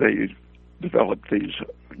 they developed these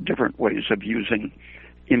different ways of using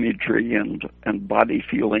imagery and body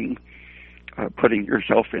feeling, putting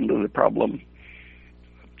yourself into the problem,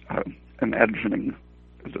 imagining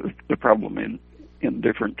the problem in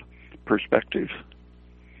different perspectives.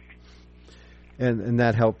 And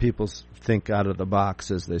that helped people think out of the box,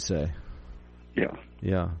 as they say. Yeah.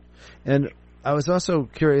 Yeah. And I was also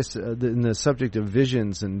curious in the subject of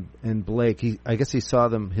visions and Blake. I guess he saw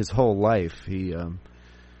them his whole life. He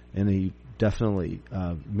definitely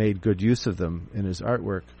made good use of them in his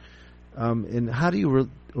artwork. And how do you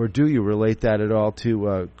do you relate that at all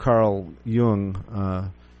to Carl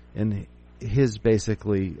Jung and his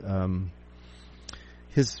basically I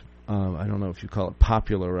don't know if you call it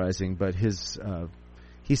popularizing, but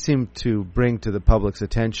he seemed to bring to the public's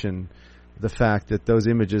attention the fact that those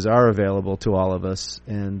images are available to all of us,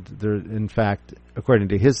 and they're, in fact, according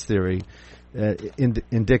to his theory,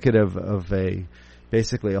 indicative of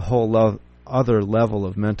basically a whole other level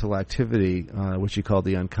of mental activity, which he called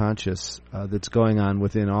the unconscious, that's going on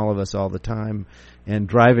within all of us all the time, and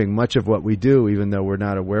driving much of what we do, even though we're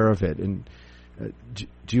not aware of it. And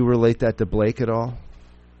do you relate that to Blake at all?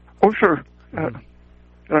 Oh, sure.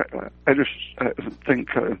 I just think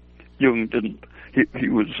Jung didn't. He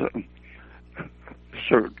was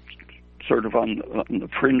sort of on the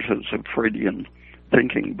fringes of Freudian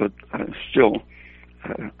thinking, but still,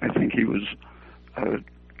 I think he was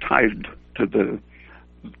tied to the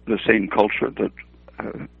same culture that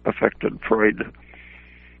affected Freud.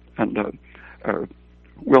 And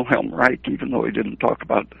Wilhelm Reich, even though he didn't talk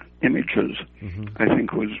about images, I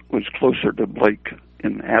think was closer to Blake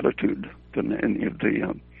in attitude than any of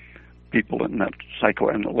the people in that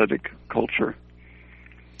psychoanalytic culture.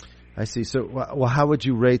 I see. So, well, how would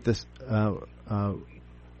you rate this?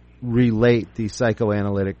 Relate the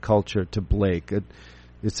psychoanalytic culture to Blake?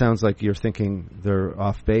 It sounds like you're thinking they're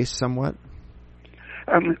off base somewhat.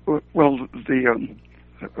 Well, the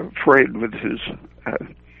Freud with his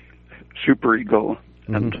superego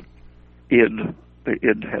and id, the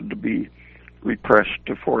id had to be repressed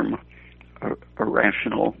to form a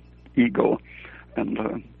rational ego,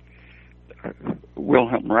 and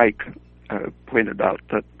Wilhelm Reich pointed out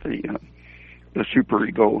that the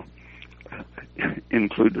superego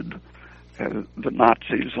included the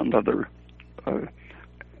Nazis and other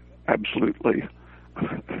absolutely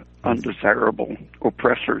undesirable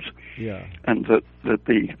oppressors, and that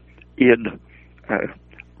the id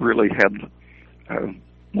really had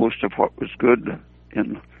most of what was good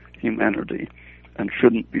in humanity and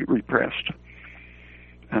shouldn't be repressed.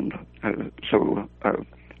 And so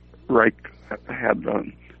Reich had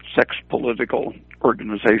sex political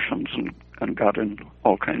organizations and got in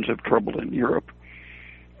all kinds of trouble in Europe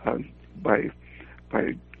by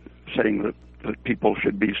saying that people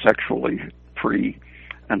should be sexually free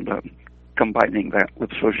and combining that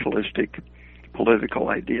with socialistic political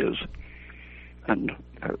ideas. And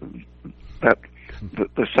that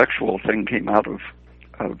the sexual thing came out of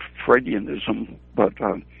Freudianism, but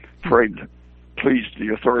Freud pleased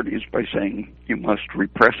the authorities by saying you must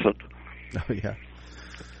repress it. Oh, yeah.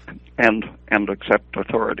 And accept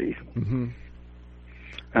authority. Mm-hmm.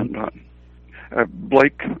 And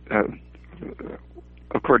Blake,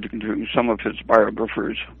 according to some of his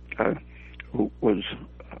biographers, who was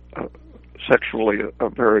sexually a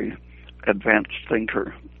very advanced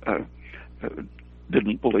thinker,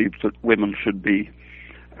 didn't believe that women should be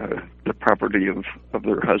the property of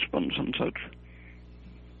their husbands and such.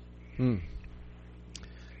 Hmm.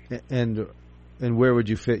 And where would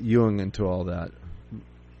you fit Jung into all that?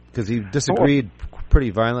 Because he disagreed pretty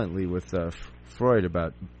violently with Freud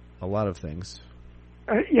about a lot of things.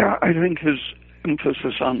 Yeah, I think his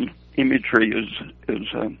emphasis on imagery is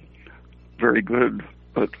very good,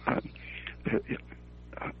 but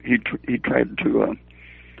he tried to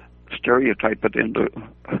stereotype it into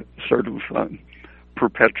sort of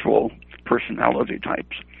perpetual personality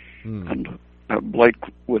types. And Blake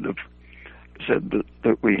would have said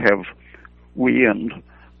that we have we and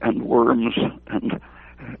worms, and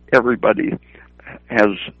everybody has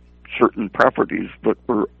certain properties, but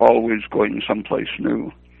we're always going someplace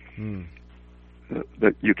new.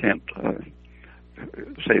 That you can't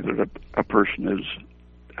say that a person is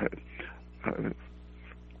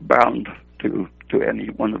bound to any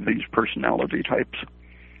one of these personality types.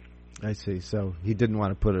 I see. So he didn't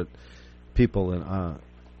want to put people in.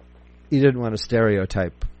 He didn't want to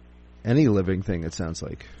stereotype any living thing. It sounds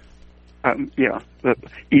like. Yeah, that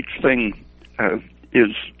each thing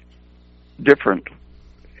is different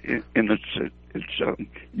in its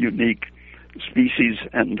unique species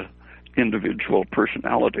and individual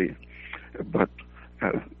personality, but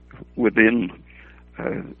within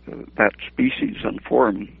that species and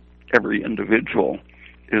form, every individual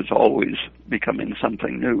is always becoming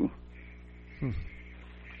something new.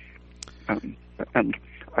 And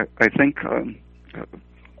I think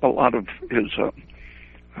a lot of his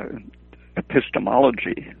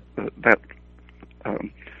epistemology, that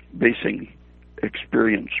basing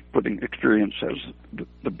experience, putting experience as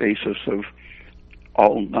the basis of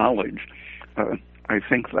all knowledge, I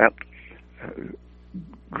think that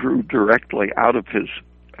grew directly out of his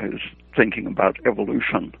thinking about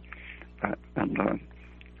evolution and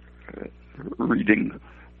reading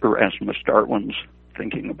Erasmus Darwin's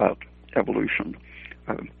thinking about evolution.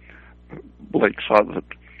 Blake saw that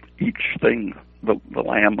each thing, the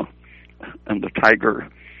lamb and the tiger,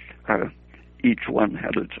 each one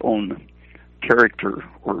had its own character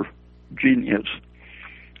or genius,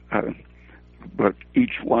 but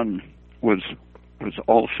each one was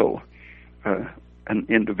also an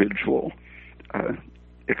individual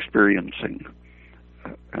experiencing,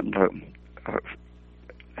 and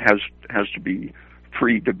has to be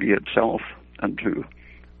free to be itself, and to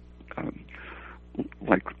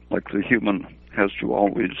like the human has to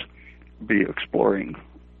always be exploring,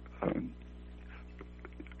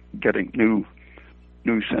 getting new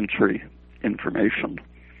sensory information.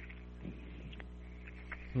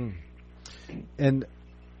 And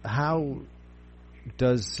how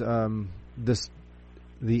does the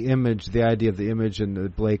image, the idea of the image, and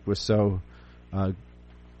that Blake was so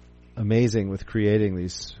amazing with creating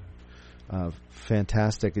these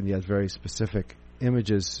fantastic and yet very specific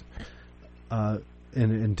images,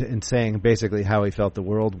 and saying basically how he felt the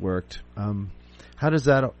world worked. How does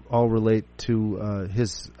that all relate to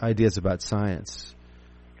his ideas about science?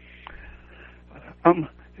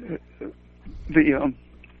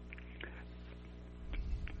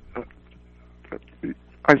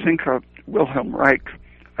 I think Wilhelm Reich,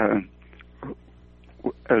 as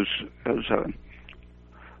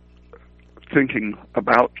thinking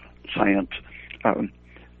about science,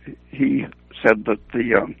 he said that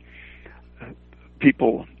the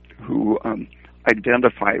people who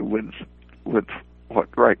identify with what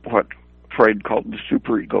Freud called the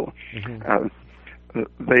superego,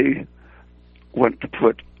 they want to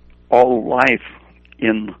put all life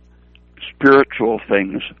in spiritual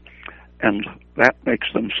things, and that makes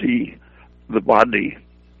them see the body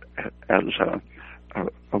as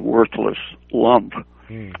a worthless lump,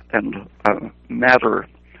 and matter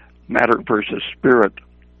versus spirit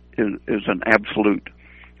is an absolute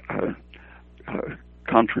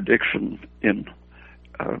contradiction in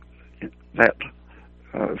that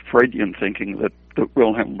Freudian thinking that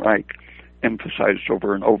Wilhelm Reich emphasized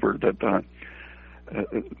over and over, that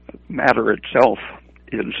matter itself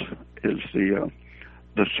is the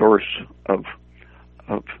source of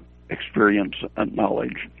experience and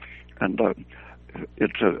knowledge, and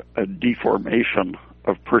it's a deformation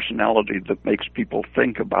of personality that makes people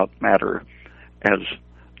think about matter as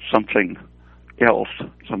something else,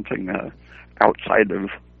 something outside of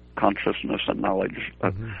consciousness and knowledge.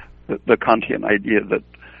 The Kantian idea that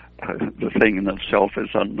the thing in itself is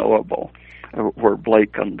unknowable, where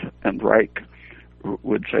Blake and Reich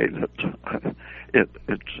would say that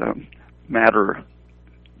it's matter.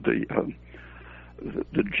 The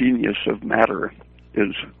genius of matter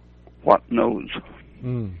is what knows.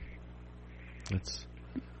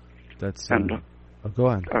 That's and go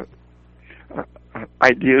on.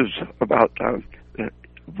 Ideas about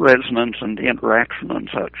resonance and interaction and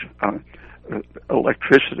such.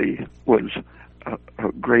 Electricity was a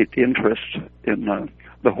great interest in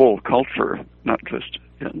the whole culture, not just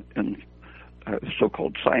in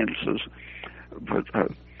so-called sciences, but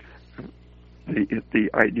the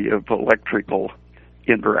idea of electrical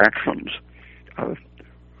interactions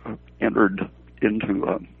entered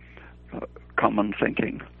into common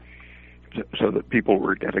thinking, so that people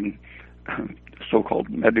were getting so-called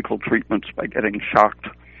medical treatments by getting shocked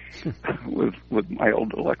with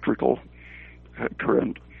mild electrical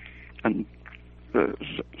current. And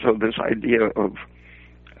so this idea of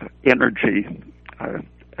energy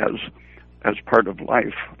as part of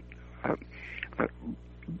life,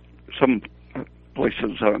 some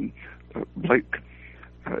places Blake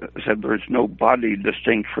said there's no body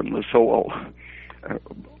distinct from the soul,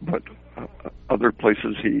 but other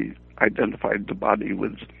places he identified the body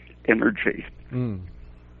with energy.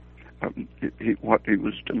 What he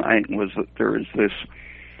was denying was that there is this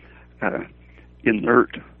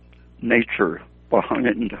inert nature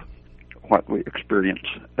behind what we experience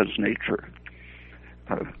as nature.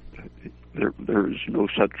 There is no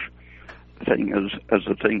such thing as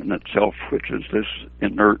a thing in itself, which is this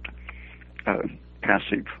inert,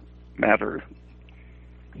 passive matter.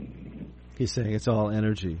 He's saying it's all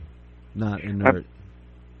energy, not inert.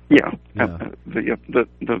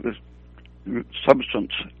 The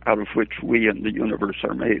substance out of which we and the universe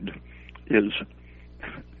are made is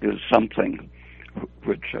something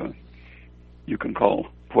which you can call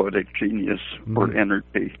poetic genius or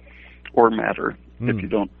energy or matter if you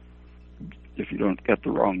don't get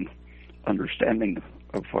the wrong understanding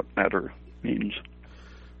of what matter means.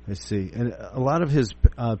 I see. And a lot of his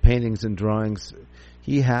paintings and drawings,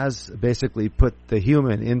 he has basically put the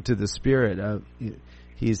human into the spirit.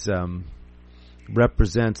 He's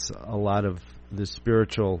represents a lot of the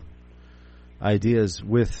spiritual ideas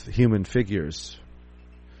with human figures.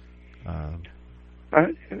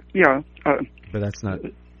 But that's not.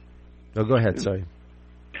 Oh, go ahead. Sorry.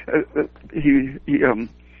 He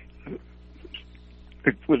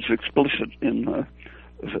it was explicit in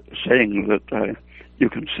saying that you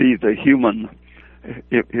can see the human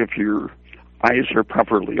if your eyes are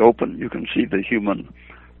properly open. You can see the human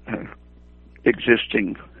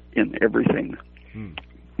existing in everything,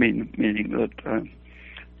 meaning that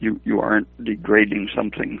you aren't degrading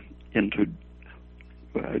something into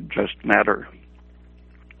just matter.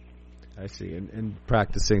 I see, and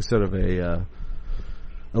practicing sort of a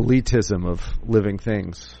elitism of living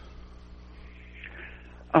things.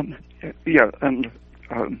 And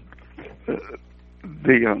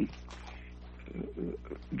the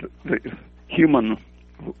human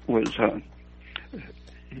was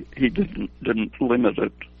he didn't limit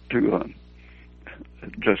it to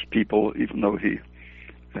just people, even though he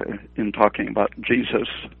in talking about Jesus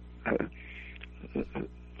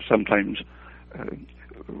sometimes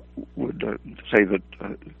would say that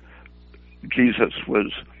Jesus was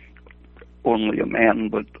only a man,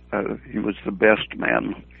 but he was the best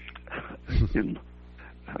man in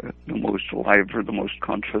the most alive or the most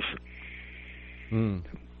conscious.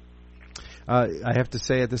 I have to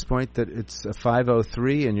say at this point that it's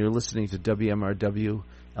 5:03, and you're listening to WMRW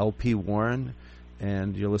LP Warren,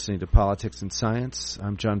 and you're listening to Politics and Science.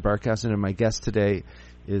 I'm John Barkhausen, and my guest today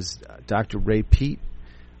is Dr. Ray Peat.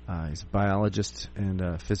 He's a biologist and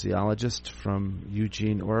a physiologist from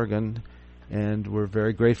Eugene, Oregon, and we're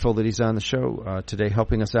very grateful that he's on the show today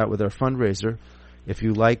helping us out with our fundraiser. If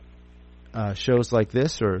you like shows like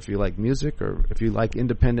this, or if you like music, or if you like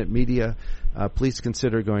independent media, please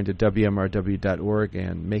consider going to WMRW.org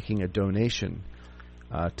and making a donation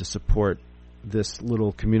to support this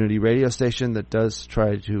little community radio station that does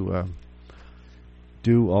try to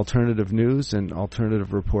do alternative news and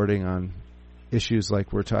alternative reporting on issues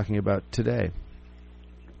like we're talking about today.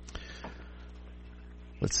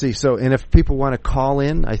 Let's see. So, and if people want to call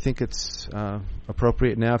in, I think it's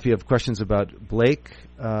appropriate now. If you have questions about Blake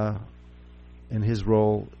and his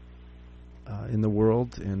role in the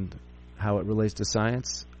world and how it relates to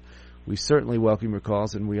science, we certainly welcome your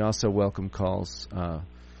calls, and we also welcome calls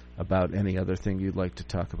about any other thing you'd like to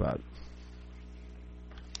talk about.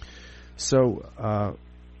 So,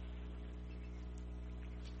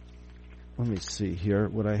 let me see here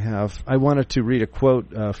what I have. I wanted to read a quote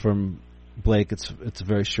from Blake. It's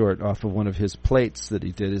very short, off of one of his plates that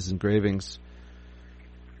he did, his engravings,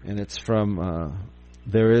 and it's from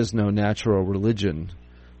There Is No Natural Religion,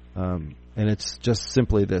 and it's just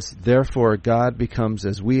simply this: therefore God becomes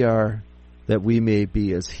as we are, that we may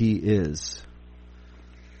be as he is.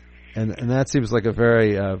 And that seems like a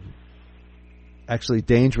very actually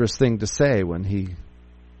dangerous thing to say when he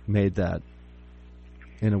made that,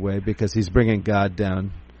 in a way, because he's bringing God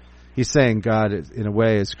down. He's saying God, in a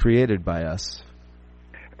way, is created by us.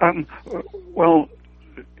 Well,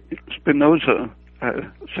 Spinoza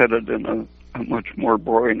said it in a much more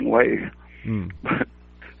boring way. But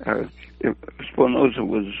Spinoza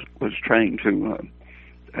was trying to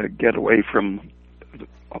get away from,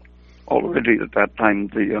 already at that time,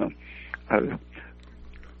 the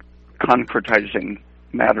concretizing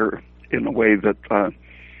matter in a way that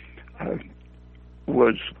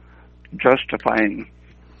was justifying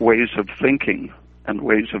ways of thinking and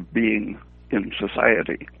ways of being in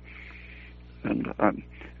society. And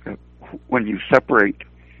when you separate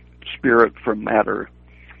spirit from matter,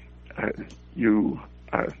 you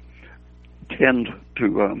tend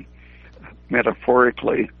to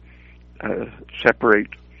metaphorically separate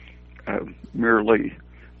merely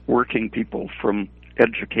working people from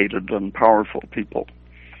educated and powerful people.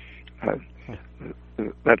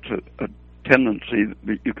 That's a tendency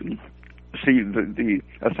that you can see. The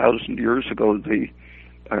 1,000 years ago, the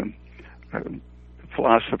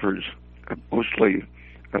philosophers, mostly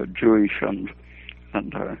Jewish and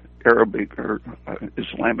Arabic or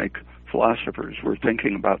Islamic philosophers, were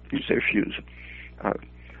thinking about these issues.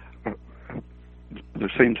 The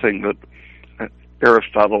same thing that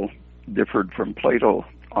Aristotle differed from Plato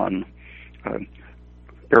on.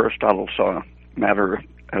 Aristotle saw matter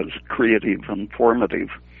as creative and formative,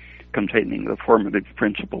 containing the formative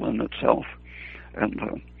principle in itself.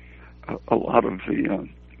 And a lot of the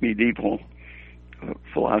medieval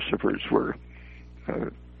philosophers were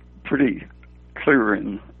pretty clear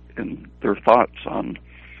in their thoughts on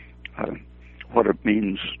what it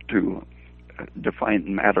means to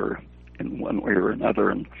define matter in one way or another.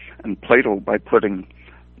 And Plato, by putting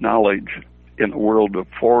knowledge in a world of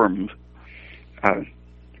forms,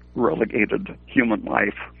 relegated human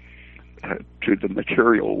life to the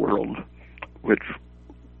material world, which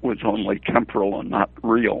was only temporal and not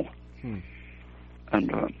real.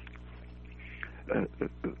 And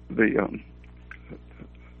the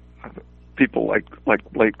people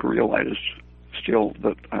like Blake realized still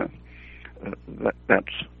that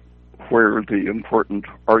that's where the important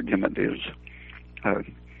argument is.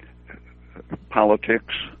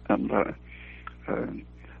 Politics and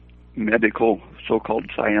medical so-called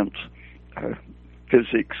science,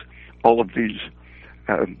 physics, all of these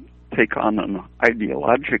take on an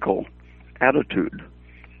ideological attitude.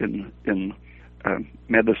 In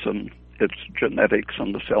medicine, it's genetics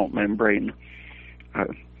and the cell membrane.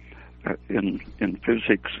 In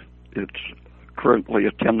physics, it's currently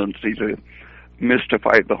a tendency to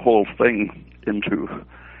mystify the whole thing into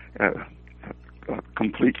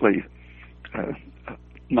completely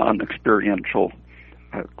non-experiential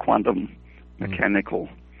quantum mechanical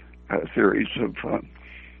theories of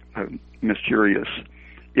mysterious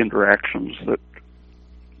interactions that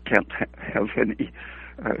can't have any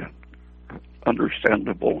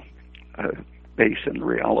understandable base in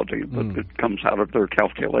reality, but it comes out of their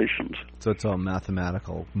calculations. So it's all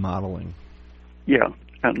mathematical modeling. Yeah,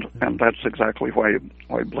 and that's exactly why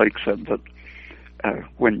Blake said that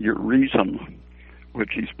when your reason,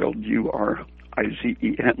 which he spelled U-R-I-Z-E-N,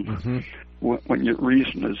 when your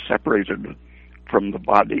reason is separated from the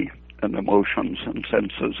body and emotions and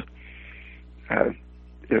senses,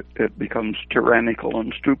 it becomes tyrannical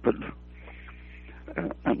and stupid.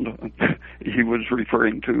 And he was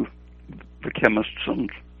referring to the chemists and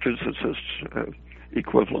physicists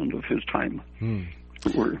equivalent of his time,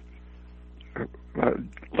 who were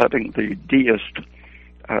letting the deist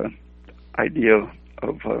idea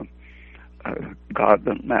of God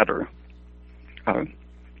and matter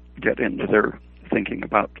get into their thinking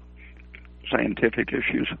about scientific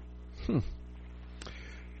issues.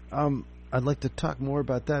 I'd like to talk more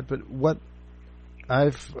about that, but what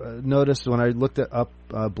I've noticed when I looked up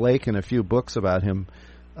Blake and a few books about him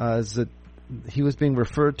is that he was being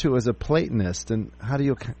referred to as a Platonist. And how do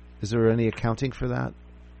you? Is there any accounting for that?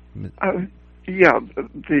 Yeah,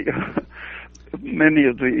 many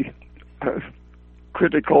of the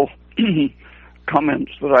critical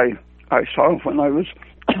comments that I saw when I was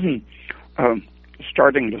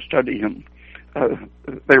starting to study him,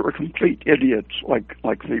 they were complete idiots, like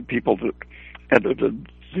the people that edited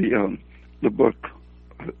the book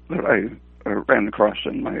that I ran across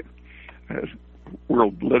in my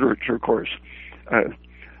world literature course.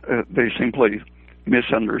 They simply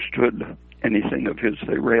misunderstood anything of his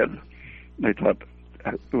they read. They thought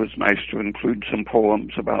it was nice to include some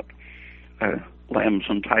poems about lambs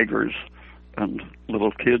and tigers and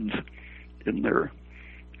little kids in their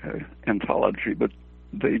anthology, but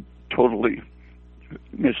they totally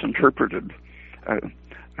misinterpreted.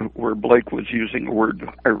 Where Blake was using a word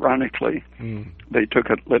ironically, they took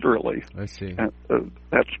it literally. I see.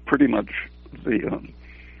 That's pretty much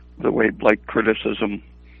the way Blake criticism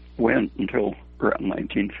went until around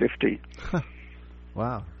 1950.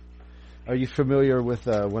 Wow. Are you familiar with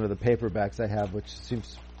one of the paperbacks I have, which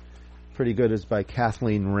seems pretty good, is by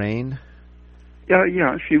Kathleen Rain?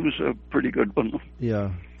 Yeah, she was a pretty good one.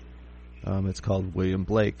 Yeah. It's called William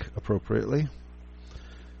Blake, appropriately.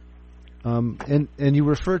 And you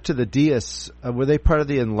referred to the deists. Were they part of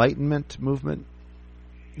the Enlightenment movement?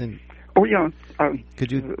 Oh, yeah.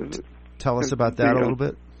 Could you tell us about that a little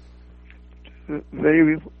bit?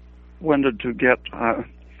 They wanted to get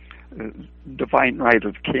divine right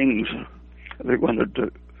of kings. They wanted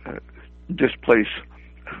to displace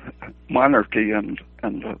monarchy and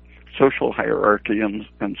social hierarchy,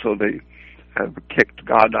 and so they kicked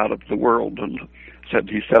God out of the world and said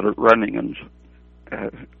he set it running and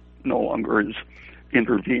no longer is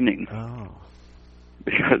intervening. Oh.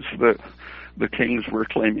 Because the kings were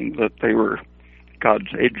claiming that they were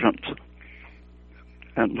God's agents,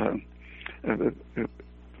 and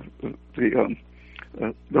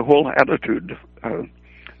the whole attitude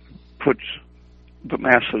puts the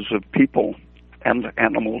masses of people and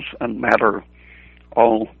animals and matter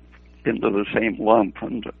all into the same lump,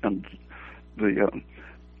 and the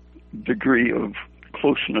degree of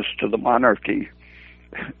closeness to the monarchy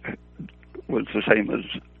was the same as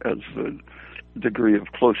the degree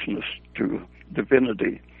of closeness to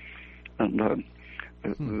divinity, and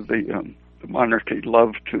the monarchy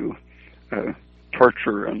loved to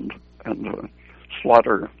torture and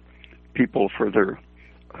slaughter people for their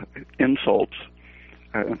insults.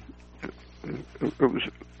 It was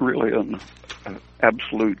really an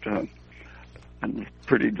absolute and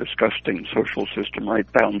pretty disgusting social system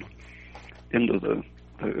right down into the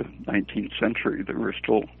 19th century. They were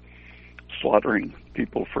still slaughtering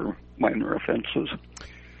people for minor offenses.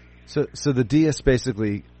 So the deists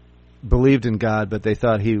basically believed in God, but they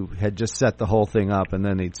thought he had just set the whole thing up, and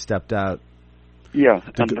then he'd stepped out. Yeah,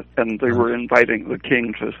 and they were inviting the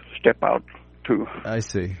king to step out too. I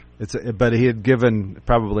see. But he had given,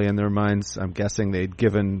 probably in their minds, I'm guessing they'd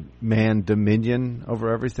given man dominion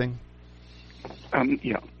over everything.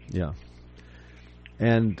 Yeah. Yeah.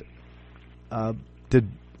 And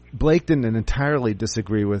Blake didn't entirely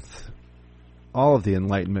disagree with all of the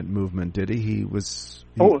Enlightenment movement, did he?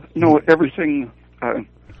 Everything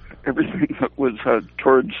that was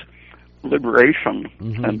towards liberation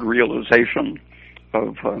and realization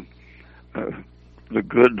of the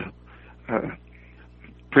good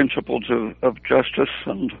principles of justice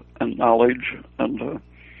and knowledge and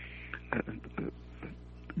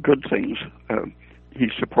good things. He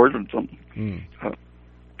supported them.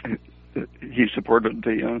 He supported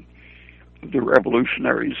the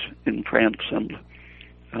revolutionaries in France and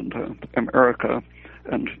America,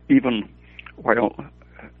 and even while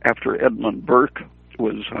after Edmund Burke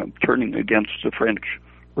was turning against the French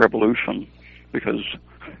Revolution because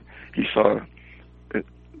he saw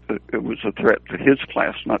it was a threat to his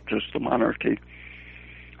class, not just the monarchy.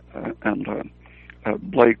 And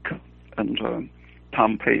Blake and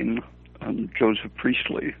Tom Paine and Joseph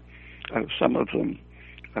Priestley, some of them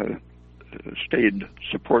stayed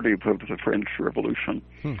supportive of the French Revolution.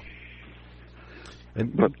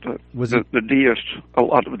 But the deists, a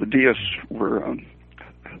lot of the deists were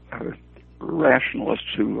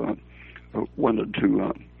rationalists who wanted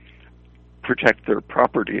to protect their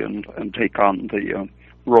property and take on the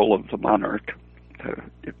role of the monarch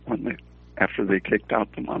after they kicked out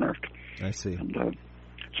the monarch. I see. And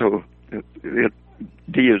so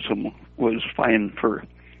deism was fine for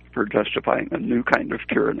justifying a new kind of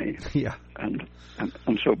tyranny. Yeah. And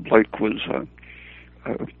so Blake was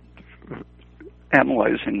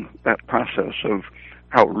analyzing that process of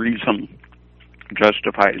how reason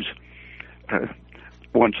justifies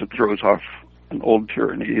once it throws off an old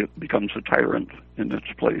tyranny, it becomes a tyrant in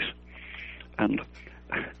its place. And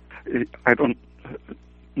I don't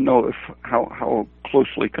know how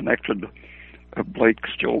closely connected Blake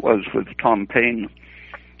still was with Tom Paine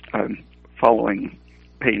following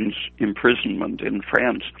Paine's imprisonment in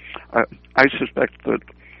France. I suspect that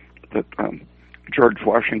George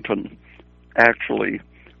Washington actually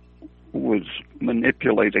was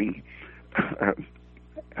manipulating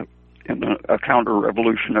in a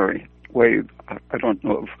counter-revolutionary way. I don't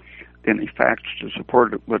know of any facts to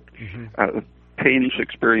support it, but Paine's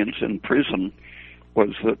experience in prison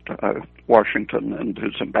was that Washington and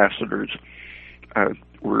his ambassadors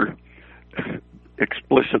were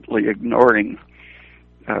explicitly ignoring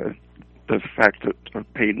the fact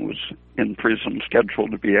that Paine was in prison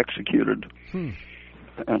scheduled to be executed.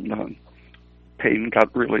 And Paine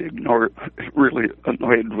got really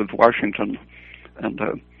annoyed with Washington, and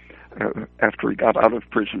after he got out of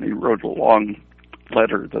prison, he wrote a long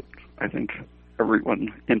letter that I think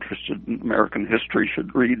everyone interested in American history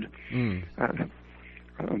should read,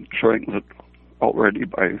 showing that already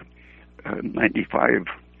by 95,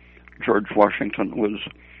 George Washington was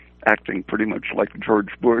acting pretty much like George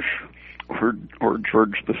Bush or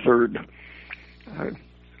George III,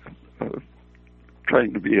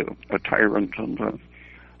 trying to be a tyrant and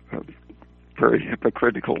very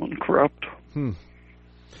hypocritical and corrupt.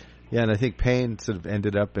 Yeah, and I think Paine sort of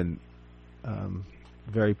ended up in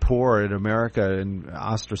very poor in America and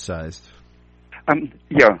ostracized.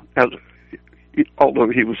 Yeah, although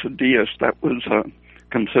he was a deist, that was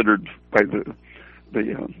considered by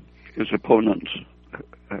his opponents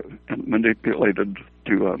and manipulated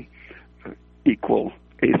to equal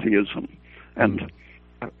atheism. And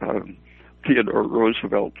Theodore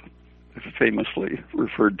Roosevelt famously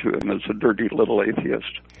referred to him as a dirty little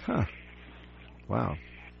atheist. Huh. Wow.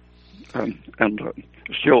 And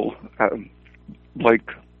still, Blake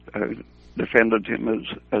defended him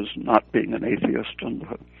as not being an atheist, and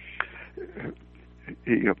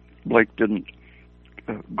Blake didn't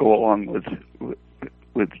go along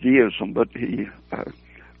with deism, but he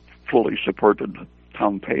fully supported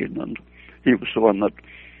Tom Paine, and he was the one that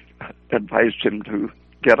advised him to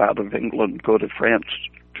get out of England, go to France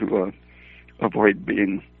to avoid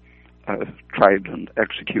being tried and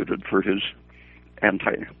executed for his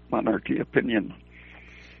anti-monarchy opinion.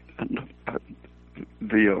 And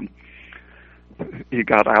he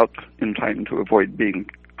got out in time to avoid being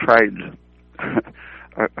tried.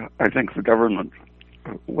 I think the government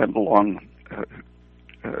went along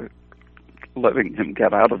letting him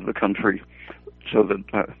get out of the country so that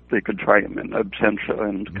they could try him in absentia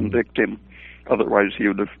and convict him. Otherwise, he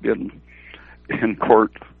would have been in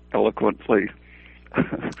court eloquently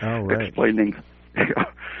explaining.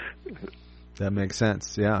 That makes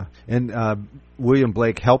sense, yeah. And William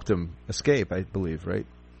Blake helped him escape, I believe, right?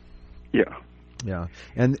 Yeah. Yeah.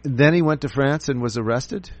 And then he went to France and was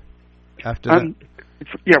arrested after that?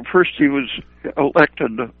 Yeah, first he was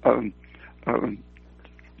elected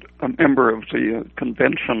a member of the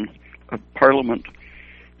Convention of Parliament.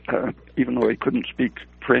 Even though he couldn't speak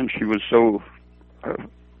French, he was so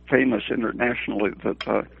famous internationally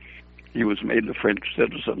that he was made a French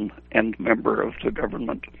citizen and member of the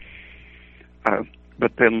government.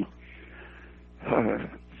 But then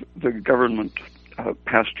the government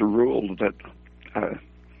passed a rule that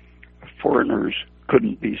foreigners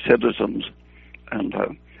couldn't be citizens, and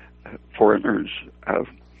foreigners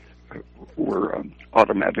were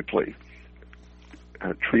automatically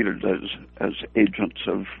treated as agents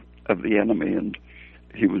of the enemy, and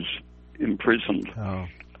he was imprisoned.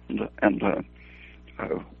 And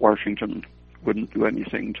Washington wouldn't do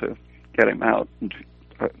anything to get him out. And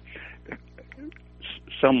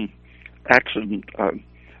some accident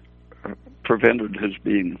prevented his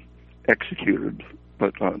being executed,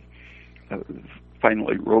 but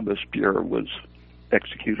finally Robespierre was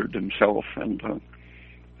executed himself, and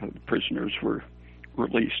the prisoners were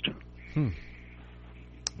released.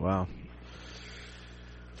 Wow.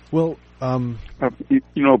 Well,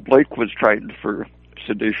 Blake was tried for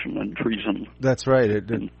sedition and treason. That's right.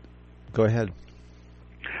 Go ahead.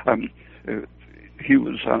 He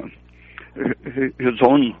was his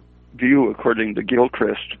own view, according to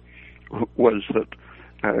Gilchrist, was that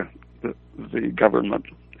the government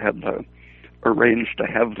had arranged to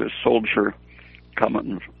have this soldier come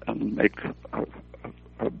and make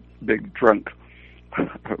a big drunk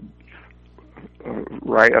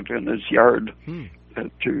riot in his yard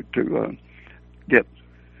to get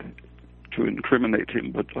to incriminate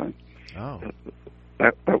him, but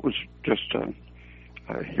that was just a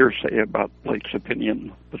hearsay about Blake's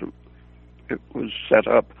opinion, but it was set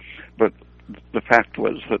up. But the fact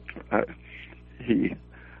was that he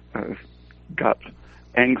got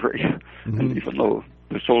angry, and even though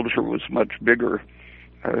the soldier was much bigger,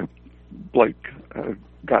 Blake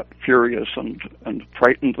got furious and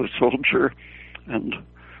frightened the soldier and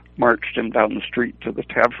marched him down the street to the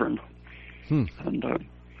tavern. And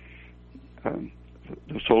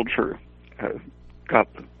the soldier got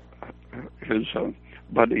his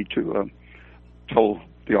buddy to tell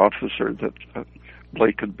the officer that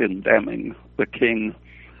Blake had been damning the king,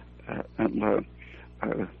 and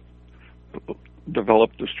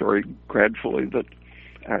developed the story gradually that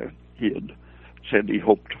he had said he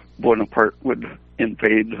hoped Bonaparte would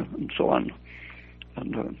invade and so on.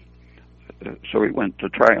 And so he went to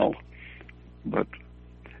trial. But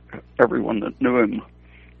everyone that knew him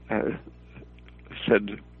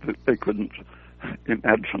said that they couldn't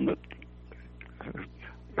imagine that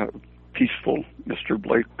peaceful Mr.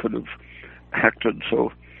 Blake could have acted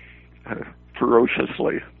so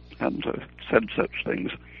ferociously and said such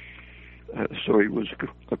things. So he was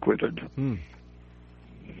acquitted.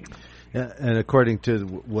 Yeah, and according to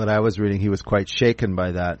what I was reading, he was quite shaken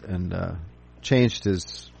by that and changed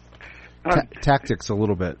his tactics a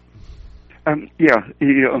little bit. Yeah,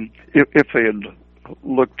 he, if they had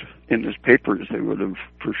looked in his papers, they would have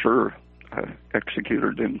for sure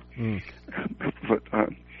executed him. But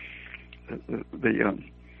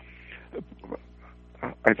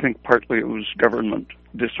I think partly it was government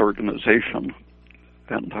disorganization,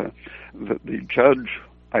 and the judge,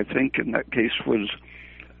 I think, in that case was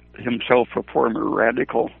himself a former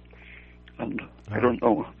radical, and I don't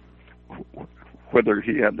know whether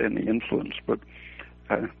he had any influence, but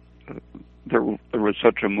there was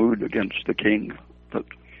such a mood against the king that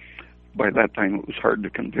by that time it was hard to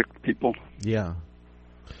convict people. Yeah.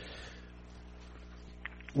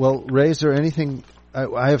 Well, Ray, is there anything?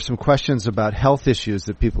 I have some questions about health issues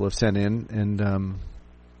that people have sent in, and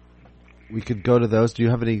we could go to those. Do you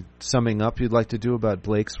have any summing up you'd like to do about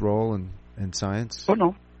Blake's role in science? Oh,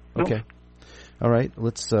 no. Okay. All right.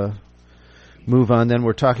 Let's move on then.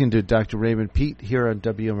 We're talking to Dr. Raymond Peat here on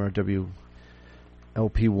WMRW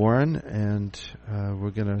LP Warren, and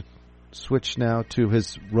we're going to switch now to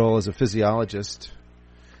his role as a physiologist.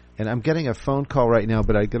 And I'm getting a phone call right now,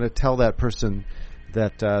 but I'm going to tell that person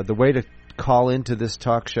that the way to call into this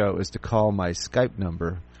talk show is to call my Skype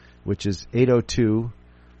number, which is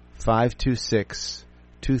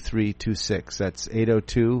 802-526-2326. That's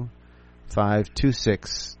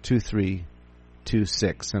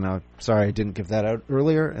 802-526-2326. And I'm sorry I didn't give that out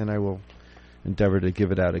earlier, and I will endeavor to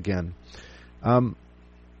give it out again.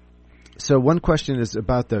 So one question is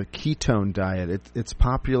about the ketone diet. It's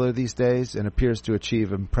popular these days and appears to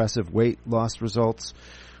achieve impressive weight loss results.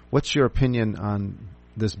 What's your opinion on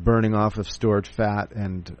this burning off of stored fat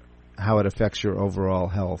and how it affects your overall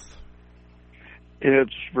health?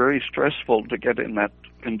 It's very stressful to get in that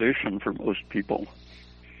condition for most people.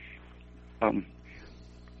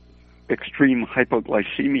 Extreme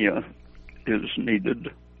hypoglycemia is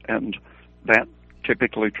needed, and that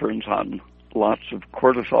typically turns on lots of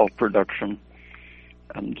cortisol production,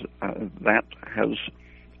 and that has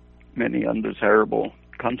many undesirable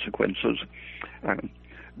consequences.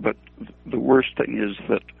 But the worst thing is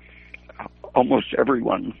that almost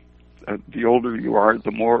everyone, the older you are,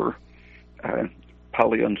 the more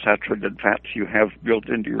polyunsaturated fats you have built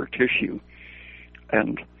into your tissue,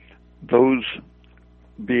 and those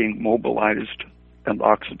being mobilized and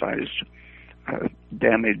oxidized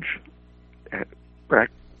damage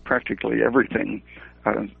practically everything.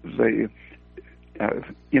 They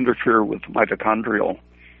interfere with mitochondrial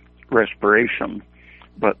respiration,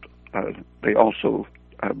 but they also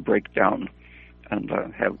break down and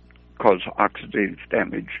cause oxidative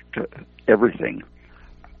damage to everything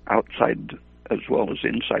outside as well as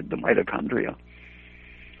inside the mitochondria.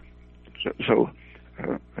 So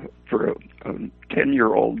for a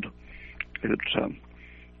 10-year-old, it's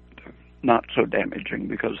not so damaging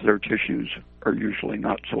because their tissues are usually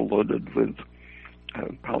not so loaded with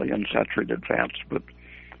polyunsaturated fats, but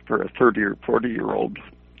for a 30 or 40-year-old,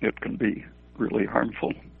 it can be really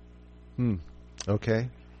harmful. Okay.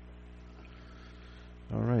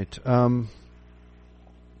 All right.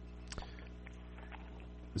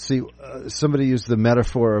 See, somebody used the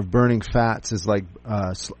metaphor of burning fats as like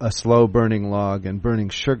a slow burning log, and burning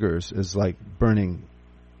sugars is like burning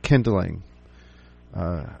kindling.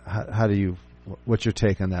 How do you? What's your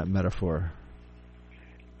take on that metaphor?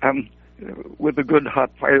 With a good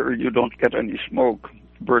hot fire, you don't get any smoke.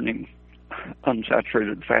 Burning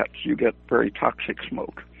unsaturated fats, you get very toxic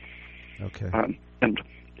smoke. Okay. And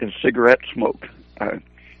cigarette smoke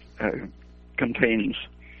contains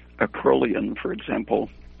acrolein, for example,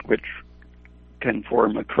 which can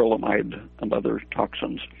form acrylamide and other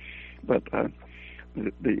toxins. But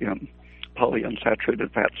the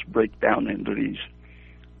polyunsaturated fats break down into these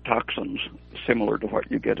toxins similar to what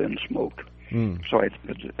you get in smoke. So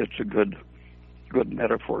it's a good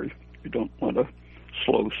metaphor. You don't want a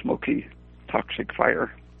slow, smoky, toxic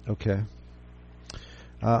fire. Okay.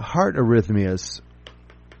 Heart arrhythmias.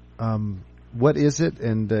 What is it?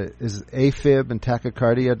 And is AFib and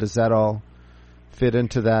tachycardia, does that all fit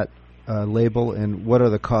into that label, and what are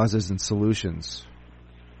the causes and solutions?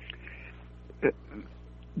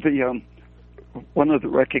 One of the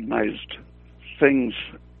recognized things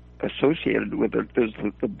associated with it is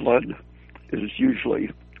that the blood is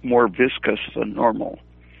usually more viscous than normal,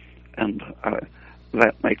 and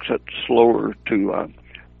that makes it slower to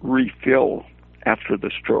refill after the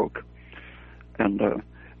stroke. And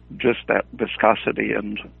just that viscosity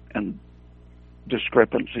and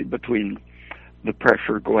discrepancy between the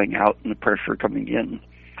pressure going out and the pressure coming in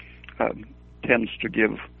tends to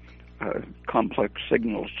give complex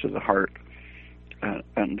signals to the heart,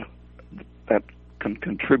 and that can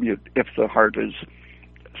contribute, if the heart is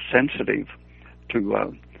sensitive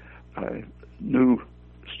to new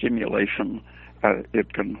stimulation,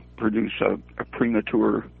 it can produce a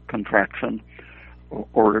premature contraction,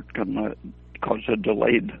 or it can cause a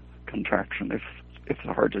delayed contraction if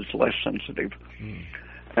the heart is less sensitive.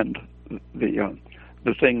 And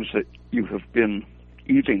the things that you have been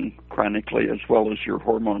eating chronically, as well as your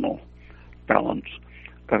hormonal balance,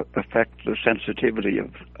 affect the sensitivity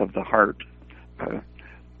of the heart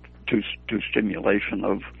to stimulation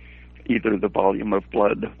of either the volume of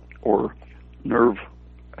blood or nerve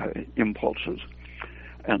impulses.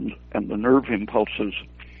 And the nerve impulses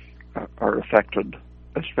are affected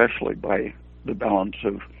especially by the balance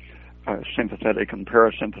of sympathetic and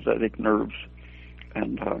parasympathetic nerves,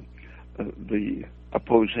 and the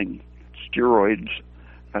opposing steroids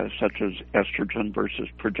such as estrogen versus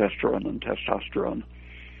progesterone and testosterone.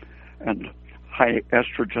 And high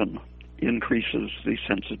estrogen increases the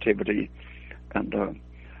sensitivity and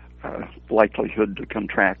likelihood to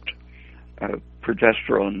contract.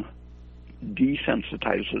 Progesterone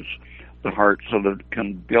desensitizes the heart so that it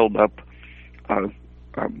can build up a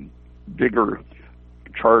bigger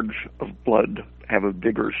charge of blood, have a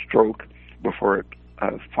bigger stroke before it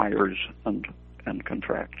fires and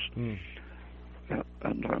contracts. And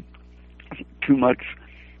too much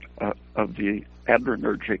of the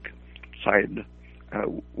adrenergic side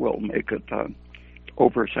will make it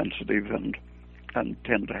oversensitive and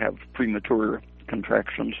tend to have premature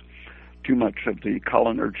contractions. Too much of the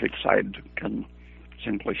cholinergic side can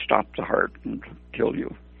simply stop the heart and kill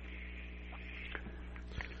you.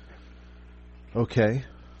 Okay,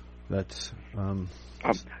 that's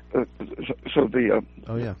so the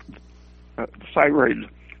thyroid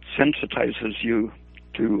sensitizes you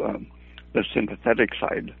to the sympathetic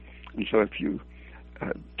side, and so if you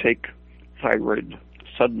take thyroid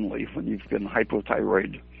suddenly when you've been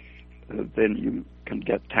hypothyroid, then you can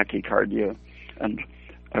get tachycardia, and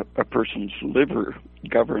a person's liver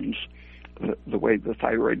governs the way the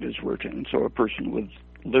thyroid is working. So a person with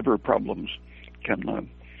liver problems can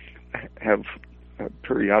have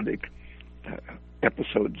periodic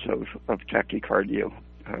episodes of tachycardia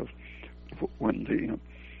when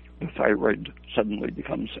the thyroid suddenly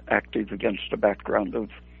becomes active against a background of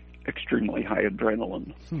extremely high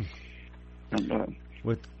adrenaline. And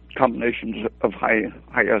combinations of high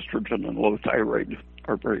estrogen and low thyroid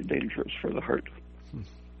are very dangerous for the heart.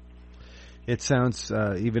 It sounds,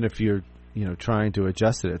 even if you're trying to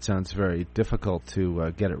adjust it, it sounds very difficult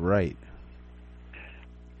to get it right.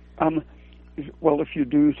 Well, if you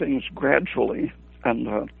do things gradually,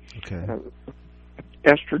 and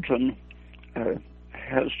estrogen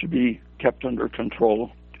has to be kept under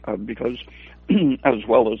control because, as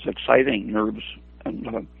well as exciting nerves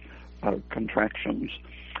and contractions,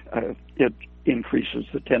 it increases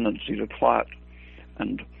the tendency to clot,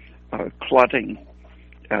 and clotting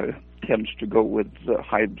tends to go with the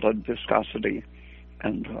high blood viscosity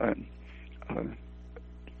and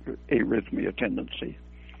arrhythmia tendency.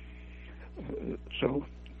 So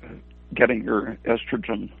getting your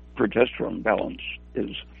estrogen-progesterone balance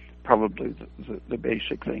is probably the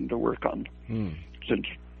basic thing to work on, since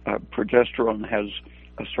progesterone has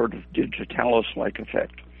a sort of digitalis-like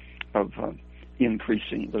effect of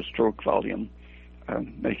increasing the stroke volume,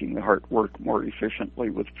 making the heart work more efficiently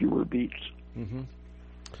with fewer beats. Mm-hmm.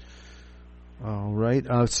 All right.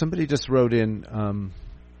 Somebody just wrote in,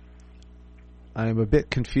 I am a bit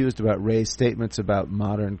confused about Ray's statements about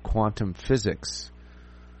modern quantum physics.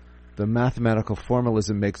 The mathematical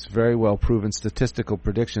formalism makes very well proven statistical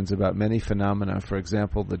predictions about many phenomena, for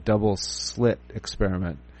example, the double slit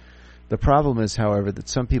experiment. The problem is, however, that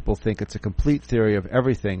some people think it's a complete theory of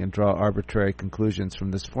everything and draw arbitrary conclusions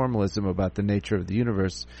from this formalism about the nature of the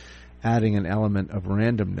universe, adding an element of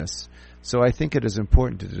randomness. So I think it is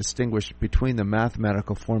important to distinguish between the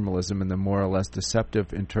mathematical formalism and the more or less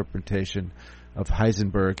deceptive interpretation of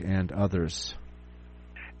Heisenberg and others.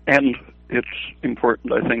 And it's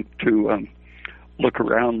important, I think, to look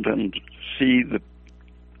around and see the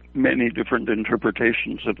many different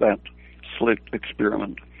interpretations of that slit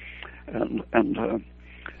experiment, and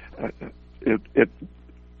it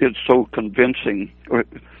is so convincing.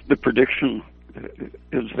 The prediction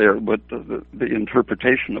is there, but the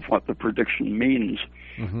interpretation of what the prediction means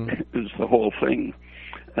is the whole thing.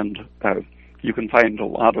 And you can find a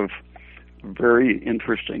lot of very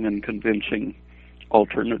interesting and convincing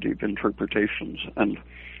alternative interpretations. And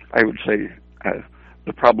I would say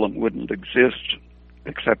the problem wouldn't exist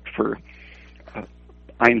except for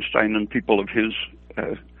Einstein and people of his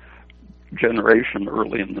generation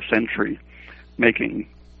early in the century making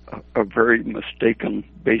a very mistaken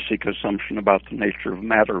basic assumption about the nature of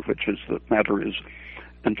matter, which is that matter is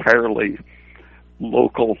entirely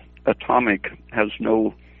local, atomic, has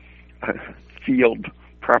no field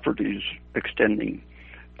properties extending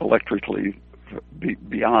electrically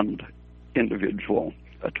beyond individual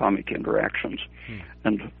atomic interactions.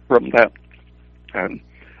 And from that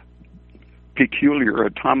peculiar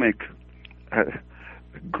atomic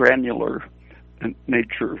granular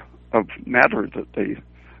nature of matter that they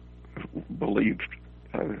believed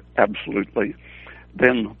absolutely,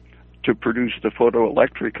 then to produce the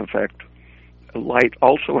photoelectric effect, light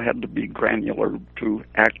also had to be granular to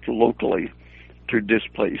act locally to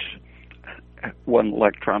displace one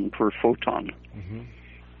electron per photon.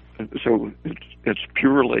 So it's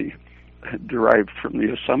purely derived from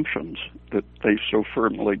the assumptions that they so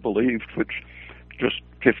firmly believed, which just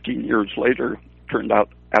 15 years later turned out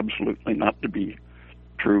absolutely not to be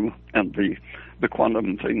true. And the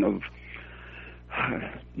quantum thing of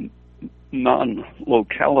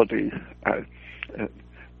non-locality,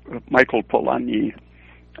 Michael Polanyi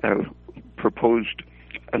proposed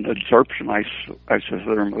an absorption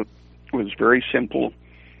isotherm that was very simple,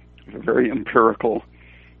 very empirical,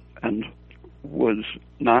 and was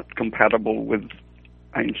not compatible with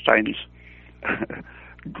Einstein's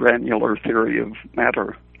granular theory of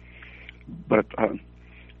matter. But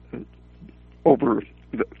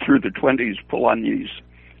through the 20s, Polanyi's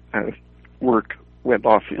work went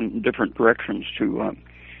off in different directions to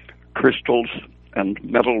crystals and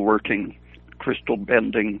metalworking, crystal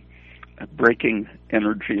bending, breaking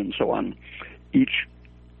energy, and so on. Each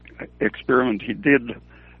experiment he did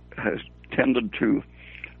tended to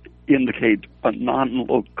indicate a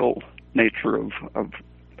non-local nature of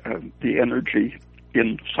the energy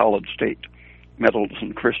in solid state metals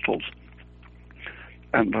and crystals.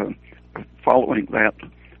 And following that,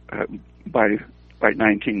 by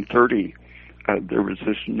 1930, there was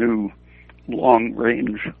this new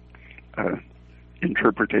long-range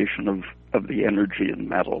interpretation of the energy in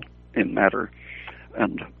matter,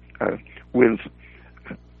 and with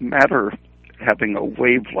matter having a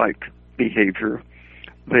wave-like behavior,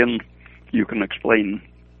 then you can explain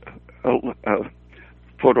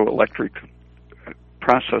photoelectric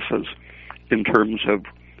processes in terms of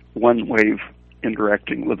one wave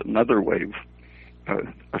interacting with another wave,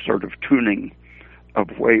 a sort of tuning of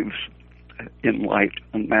waves in light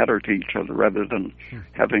and matter to each other, rather than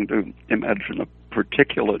having to imagine a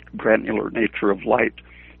particulate granular nature of light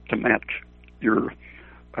to match your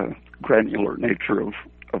granular nature of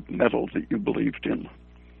metal that you believed in.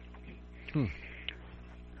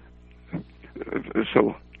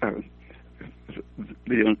 So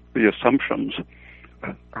the assumptions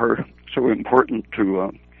are so important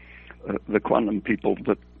to the quantum people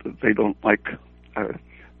that they don't like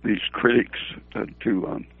these critics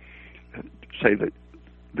to say that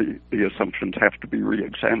the assumptions have to be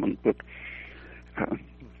re-examined. But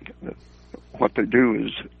what they do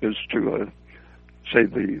is to say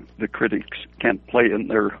the critics can't play in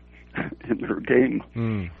their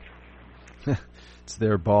game. It's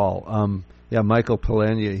their ball. Yeah, Michael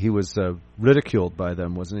Polanyi, he was ridiculed by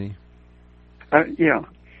them, wasn't he? Yeah,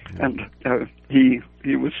 and he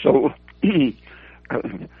was so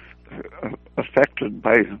affected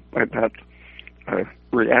by that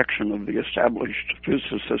reaction of the established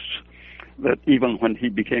physicists that even when he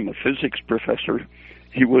became a physics professor,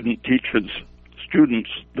 he wouldn't teach his students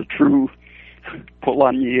the true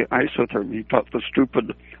Polanyi isotherm. He taught the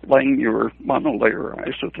stupid Langmuir monolayer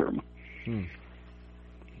isotherm.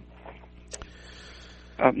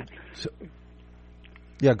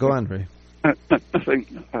 Yeah, go on, Ray. I think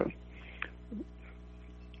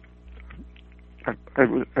I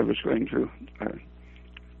was going to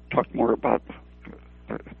talk more about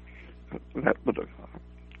that, but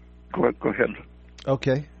go ahead.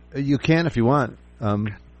 Okay, you can if you want. I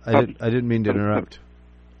didn't mean to interrupt.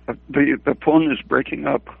 The phone is breaking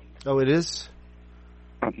up. Oh, it is?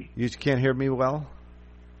 You can't hear me well?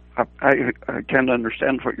 I can't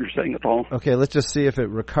understand what you're saying at all. Okay, let's just see if it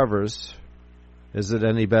recovers. Is it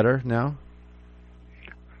any better now?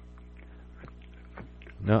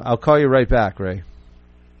 No, I'll call you right back, Ray.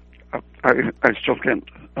 I still can't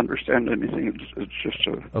understand anything. It's just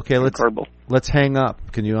okay. Let's hang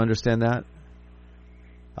up. Can you understand that?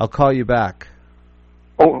 I'll call you back.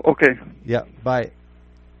 Oh, okay. Yeah. Bye.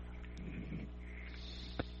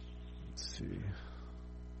 Let's see.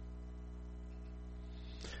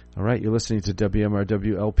 All right, you're listening to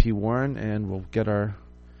WMRW LP Warren, and we'll get our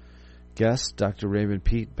guest, Dr. Raymond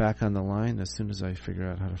Peat, back on the line as soon as I figure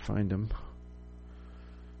out how to find him.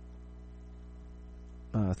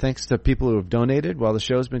 Thanks to people who have donated while the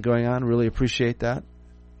show's been going on. Really appreciate that.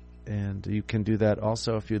 And you can do that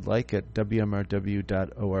also if you'd like at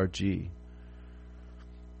WMRW.org.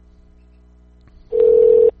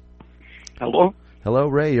 Hello? Hello,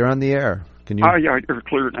 Ray. You're on the air. Can you? Yeah, you're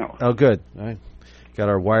clear now. Oh, good. I got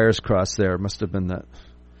our wires crossed there. Must have been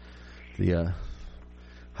the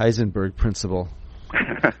Heisenberg principle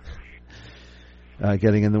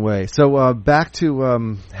getting in the way. So back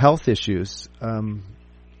to health issues.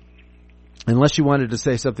 Unless you wanted to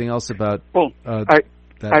say something else about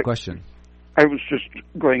that question. I was just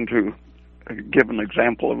going to give an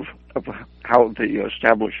example of how the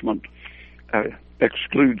establishment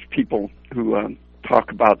excludes people who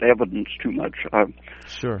talk about evidence too much.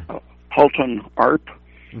 Sure. Halton Arp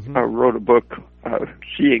wrote a book,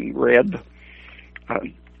 Seeing Red,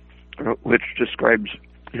 which describes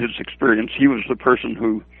his experience. He was the person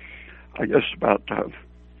who, I guess about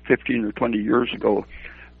 15 or 20 years ago,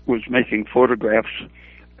 was making photographs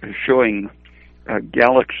showing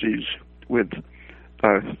galaxies with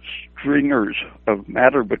stringers of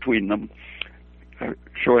matter between them,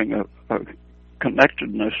 showing a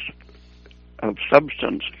connectedness of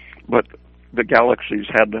substance, but the galaxies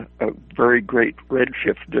had a very great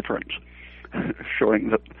redshift difference, showing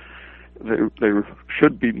that they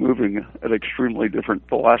should be moving at extremely different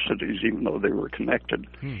velocities, even though they were connected.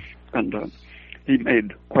 And he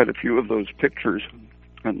made quite a few of those pictures,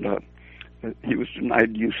 and he was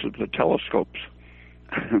denied use of the telescopes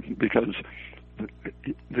because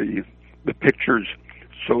the pictures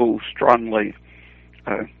so strongly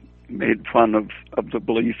made fun of the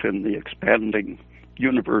belief in the expanding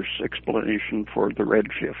universe explanation for the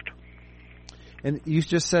redshift. And you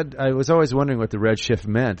just said, I was always wondering what the redshift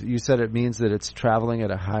meant. You said it means that it's traveling at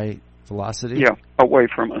a high velocity? Yeah, away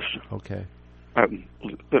from us. Okay.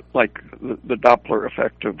 Like the Doppler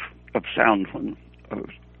effect of sound when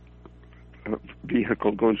a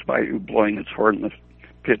vehicle goes by you blowing its horn, the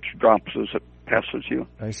pitch drops as it passes you.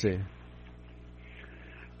 I see.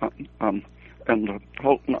 And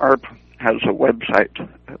Halton Arp has a website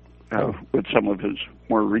with some of his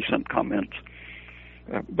more recent comments,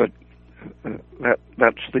 but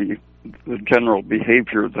that's the general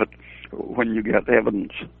behavior that when you get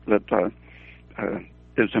evidence that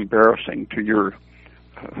is embarrassing to your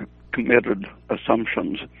committed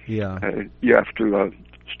assumptions, you have to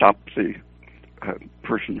stop the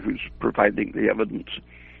person who's providing the evidence.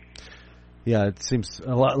 Yeah, it seems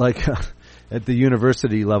a lot like at the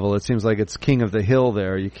university level, it seems like it's king of the hill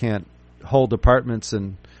there. You can't hold departments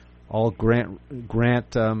and all grant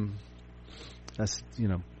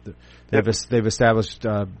they've established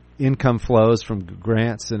income flows from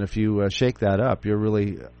grants, and if you shake that up, you're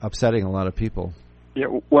really upsetting a lot of people. Yeah,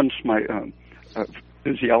 once my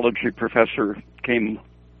physiology professor came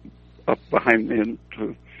up behind me and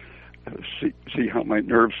to see how my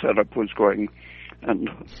nerve setup was going, and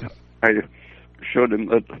I showed him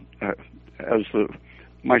that as the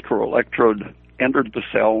microelectrode entered the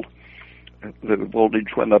cell, the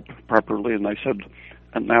voltage went up properly, and I said,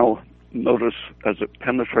 and now notice as it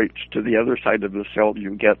penetrates to the other side of the cell,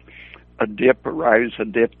 you get a dip, a rise, a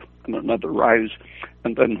dip, and another rise,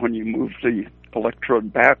 and then when you move the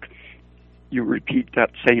electrode back, you repeat that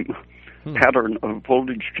same pattern of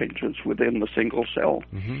voltage changes within the single cell.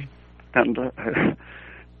 And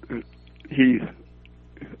he,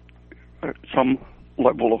 at some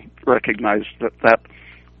level, recognized that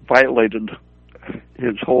violated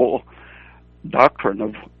his whole doctrine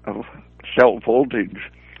of cell voltage,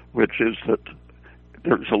 which is that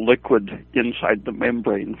there's a liquid inside the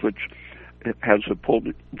membrane which it has a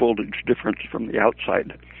voltage difference from the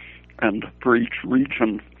outside, and for each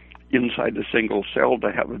region inside a single cell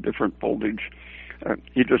to have a different voltage.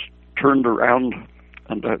 He just turned around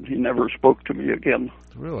and he never spoke to me again.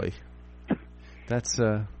 Really? That's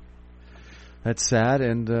sad,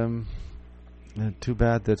 and too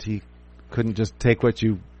bad that he couldn't just take what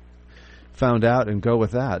you found out and go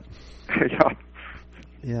with that.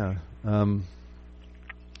 Yeah.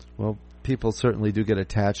 Well, people certainly do get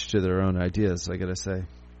attached to their own ideas, I gotta say.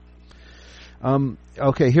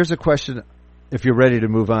 Okay, here's a question, if you're ready to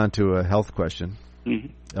move on to a health question.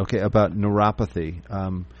 Mm-hmm. Okay, about neuropathy,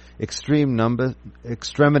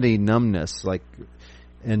 extremity numbness, like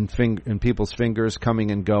in people's fingers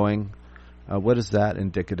coming and going. What is that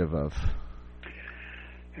indicative of?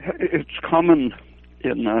 It's common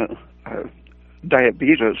in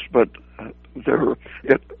diabetes, but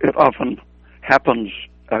it often happens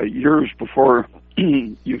years before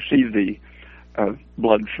you see the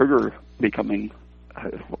blood sugar becoming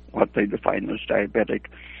what they define as diabetic.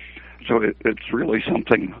 So it's really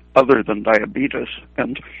something other than diabetes.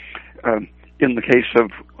 And in the case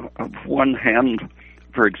of one hand,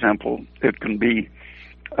 for example, it can be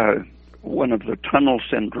one of the tunnel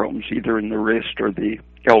syndromes, either in the wrist or the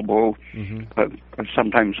elbow,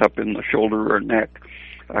 sometimes up in the shoulder or neck,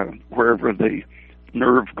 wherever the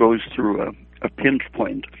nerve goes through a pinch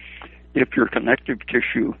point. If your connective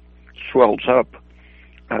tissue swells up,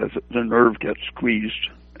 the nerve gets squeezed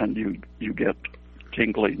and you get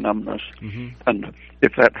tingly numbness. And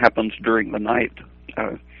if that happens during the night,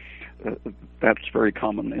 that's very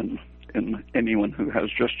common in anyone who has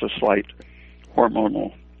just a slight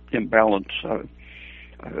hormonal imbalance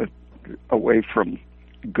away from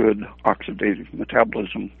good oxidative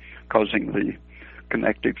metabolism, causing the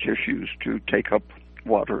connective tissues to take up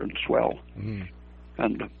water and swell.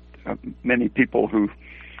 And many people who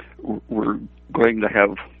were going to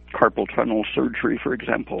have carpal tunnel surgery, for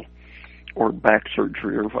example, or back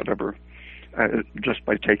surgery or whatever, just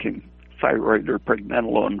by taking thyroid or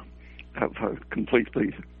pregnenolone, have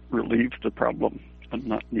completely relieved the problem and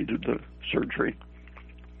not needed the surgery.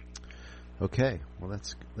 Okay, well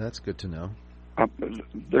that's good to know.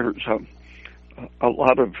 There's a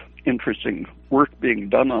lot of interesting work being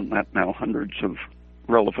done on that now. Hundreds of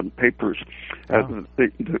relevant papers.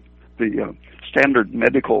 The standard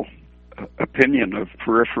medical opinion of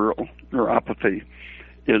peripheral neuropathy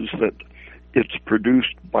is that it's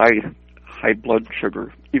produced by high blood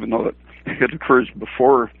sugar, even though it occurs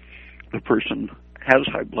before the person has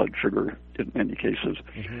high blood sugar in many cases.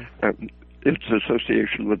 Its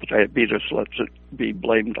association with diabetes lets it be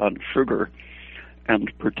blamed on sugar,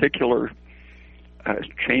 and particular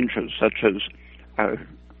changes such as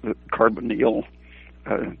the carbonyl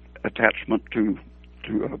attachment to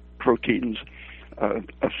proteins,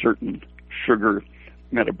 a certain sugar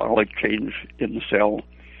metabolic change in the cell.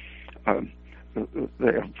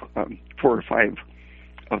 They have 4 or 5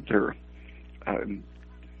 of their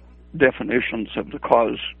definitions of the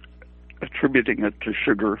cause attributing it to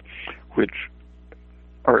sugar, which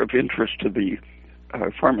are of interest to the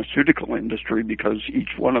pharmaceutical industry because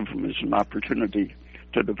each one of them is an opportunity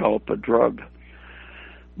to develop a drug.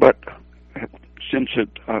 But since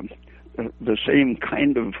the same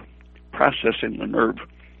kind of process in the nerve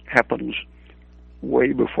happens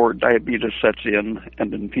way before diabetes sets in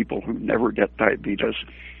and in people who never get diabetes,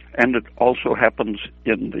 and it also happens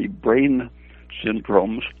in the brain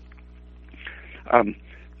syndromes,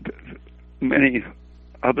 many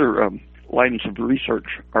other lines of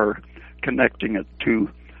research are connecting it to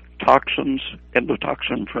toxins,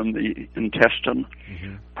 endotoxin from the intestine,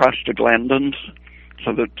 prostaglandins,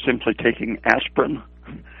 so that simply taking aspirin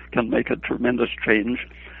can make a tremendous change.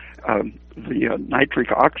 The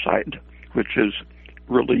nitric oxide, which is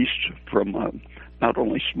released from not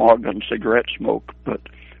only smog and cigarette smoke, but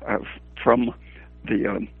from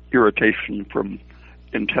the irritation from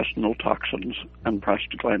intestinal toxins and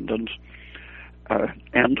prostaglandins,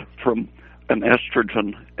 and from an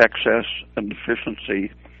estrogen excess and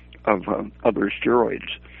deficiency of other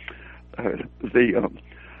steroids.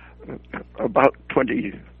 About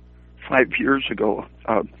 25 years ago,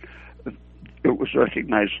 it was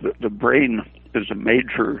recognized that the brain is a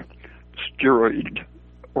major steroid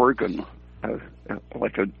organ,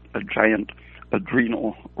 like a giant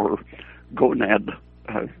adrenal or gonad.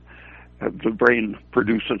 The brain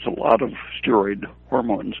produces a lot of steroid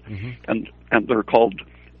hormones, and they're called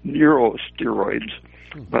neurosteroids,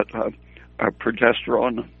 but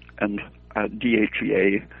progesterone and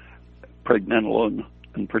DHEA, pregnenolone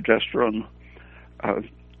and progesterone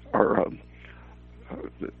are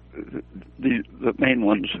the main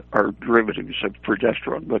ones are derivatives of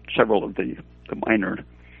progesterone, but several of the minor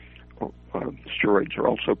steroids are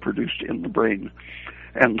also produced in the brain,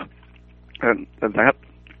 and that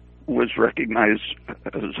was recognized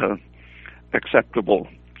as acceptable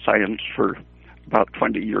science for about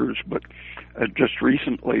 20 years, but just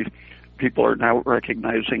recently people are now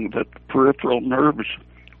recognizing that peripheral nerves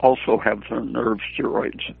also have their nerve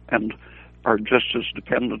steroids and are just as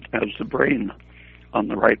dependent as the brain on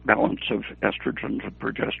the right balance of estrogen and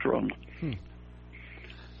progesterone.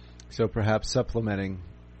 So perhaps supplementing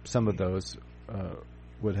some of those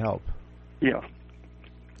would help. Yeah.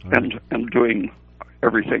 And doing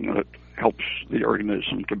everything that helps the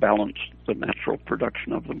organism to balance the natural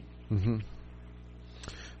production of them. Mm-hmm.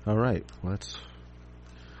 All right. Well, that's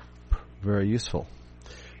very useful.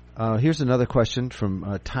 Here's another question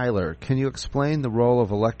from Tyler. Can you explain the role of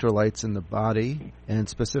electrolytes in the body, and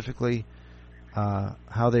specifically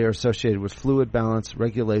how they are associated with fluid balance,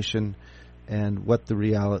 regulation, and what the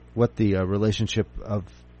relationship of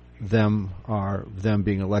them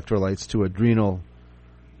being electrolytes, to adrenal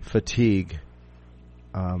fatigue?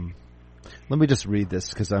 Let me just read this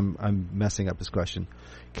because I'm messing up his question.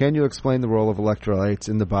 Can you explain the role of electrolytes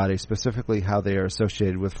in the body, specifically how they are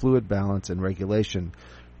associated with fluid balance and regulation?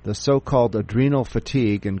 The so-called adrenal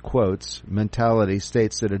fatigue, in quotes, mentality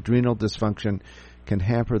states that adrenal dysfunction can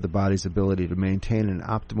hamper the body's ability to maintain an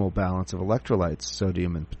optimal balance of electrolytes,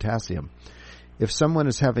 sodium and potassium. If someone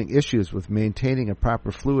is having issues with maintaining a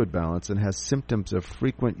proper fluid balance and has symptoms of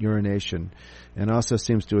frequent urination and also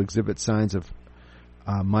seems to exhibit signs of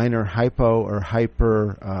minor hypo or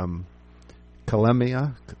hyperkalemia,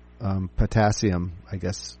 potassium, I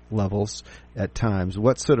guess, levels at times,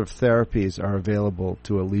 what sort of therapies are available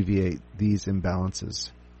to alleviate these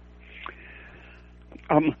imbalances?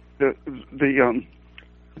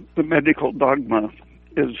 The medical dogma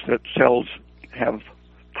is that cells have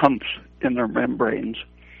pumps in their membranes,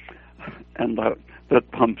 and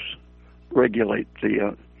that pumps regulate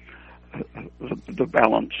the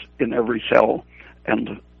balance in every cell.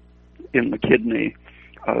 And in the kidney,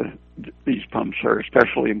 these pumps are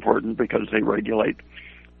especially important because they regulate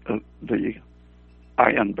the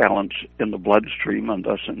ion balance in the bloodstream and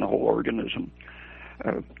thus in the whole organism.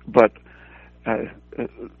 But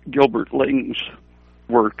Gilbert Ling's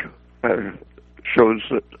work shows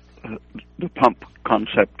that the pump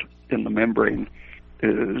concept in the membrane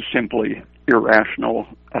is simply irrational,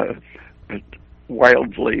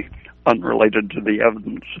 wildly unrelated to the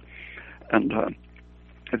evidence. And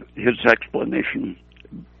his explanation,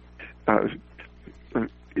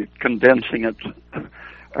 condensing it,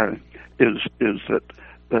 is that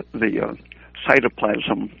the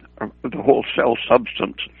cytoplasm, the whole cell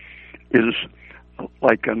substance, is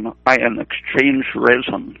like an ion exchange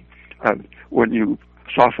resin. When you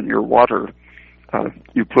soften your water,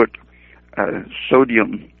 you put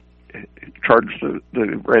sodium, charge the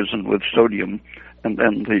resin with sodium, and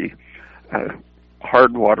then the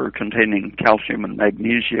hard water containing calcium and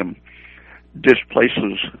magnesium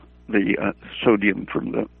displaces the sodium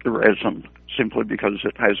from the resin simply because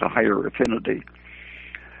it has a higher affinity,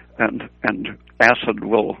 and acid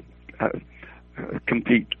will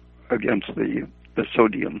compete against the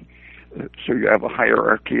sodium. So you have a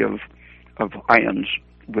hierarchy of ions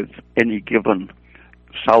with any given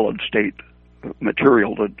solid state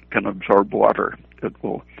material that can absorb water. It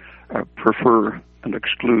will prefer and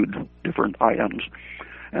exclude different ions.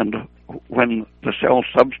 And when the cell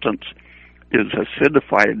substance is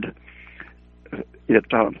acidified, it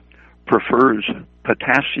prefers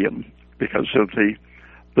potassium because of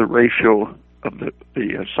the ratio of the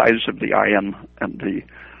size of the ion and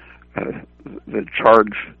the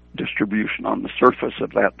charge distribution on the surface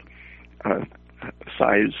of that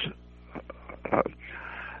size,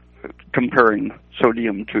 comparing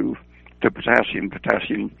sodium to potassium.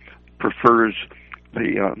 Potassium prefers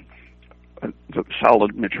the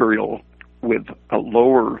solid material with a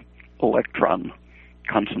lower electron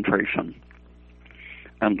concentration.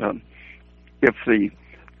 And if the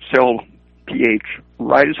cell pH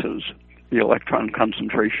rises, the electron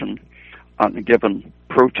concentration on a given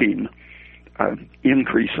protein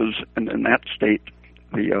increases, and in that state,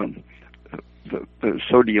 the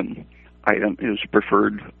sodium ion is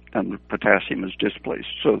preferred and the potassium is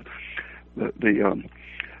displaced. So the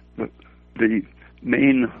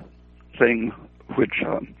main thing which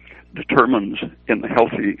determines in the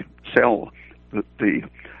healthy cell that the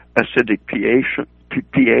acidic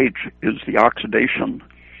pH is the oxidation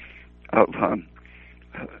of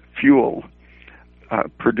fuel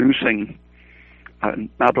producing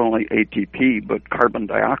not only ATP but carbon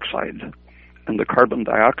dioxide, and the carbon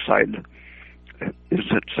dioxide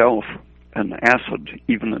is itself an acid,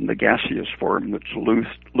 even in the gaseous form. It's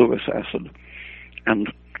Lewis acid, and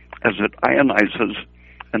as it ionizes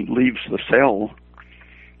and leaves the cell,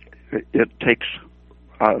 it takes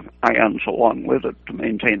ions along with it to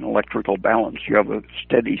maintain electrical balance. You have a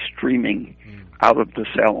steady streaming out of the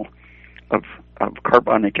cell of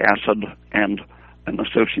carbonic acid and an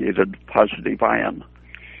associated positive ion.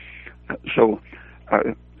 So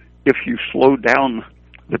if you slow down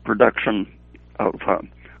the production of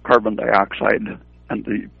carbon dioxide and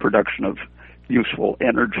the production of useful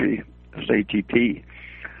energy as ATP,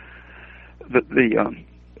 the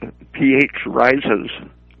pH rises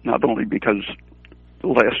not only because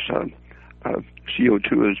less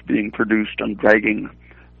CO2 is being produced and dragging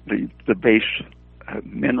the base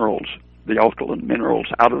minerals, the alkaline minerals,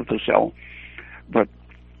 out of the cell. But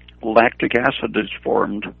lactic acid is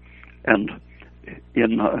formed, and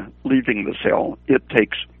in leaving the cell, it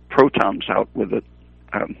takes protons out with it,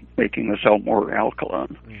 making the cell more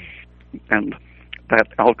alkaline. And that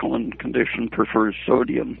alkaline condition prefers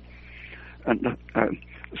sodium. And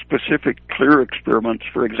specific clear experiments,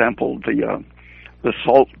 for example, the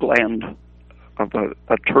salt gland of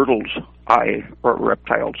a turtle's eye or a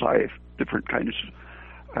reptile's eye, different kinds,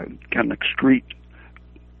 can excrete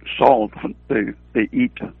salt when they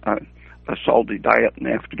eat a salty diet and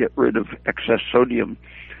they have to get rid of excess sodium.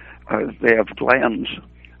 They have glands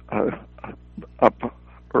up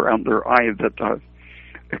around their eye that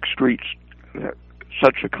excretes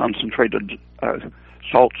such a concentrated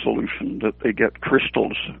salt solution that they get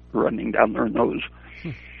crystals running down their nose.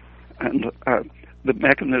 And the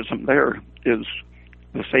mechanism there is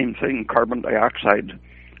the same thing, carbon dioxide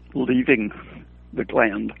leaving the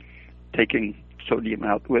gland, taking sodium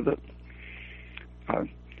out with it.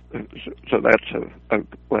 So that's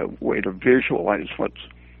a way to visualize what's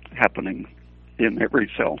happening in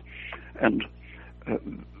every cell. And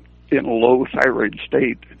in a low thyroid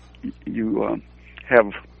state, you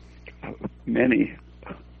have many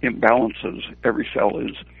imbalances. Every cell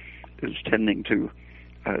is tending to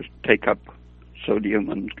take up sodium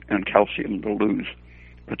and calcium to lose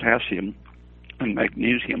potassium and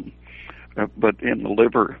magnesium. But in the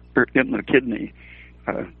liver, or in the kidney,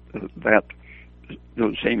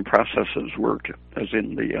 those same processes work as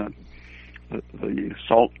in the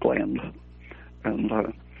salt gland. And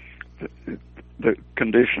the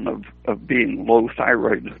condition of being low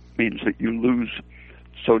thyroid means that you lose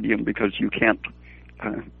sodium because you can't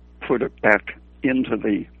put it back into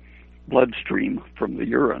the bloodstream from the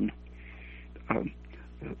urine.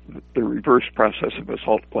 The reverse process of a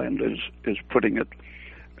salt gland is putting it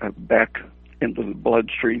back into the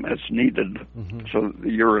bloodstream as needed, so that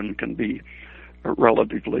the urine can be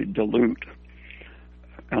relatively dilute.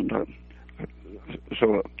 And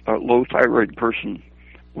so a low thyroid person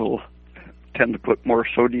will tend to put more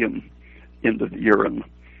sodium into the urine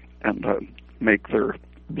and make their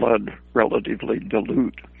blood relatively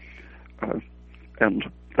dilute, and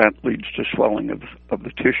that leads to swelling of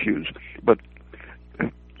the tissues. But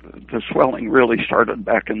the swelling really started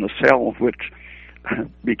back in the cell, which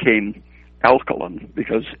became alkaline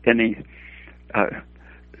because any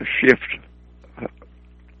shift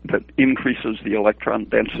that increases the electron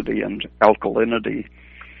density and alkalinity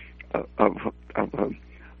of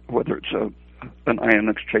whether it's an ion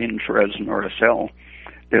exchange resin or a cell,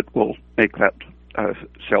 it will make that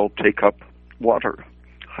cell take up water,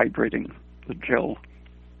 hydrating the gel.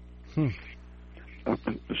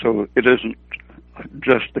 So it isn't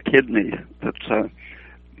just the kidney that's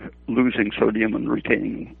losing sodium and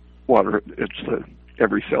retaining water. It's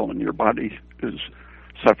every cell in your body is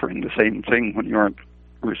suffering the same thing when you aren't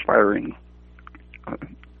respiring,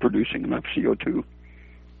 producing enough CO2.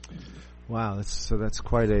 Wow, that's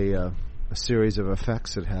quite a series of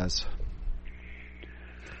effects it has.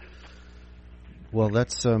 Well,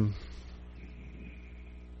 that's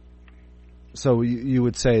so you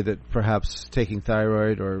would say that perhaps taking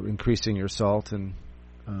thyroid or increasing your salt and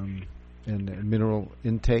mineral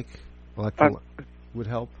intake would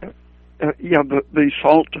help? Yeah, the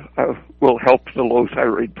salt will help the low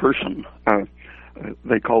thyroid person.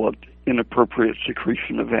 They call it inappropriate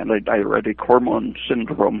secretion of antidiuretic hormone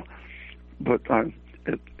syndrome, but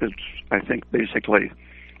it's, I think, basically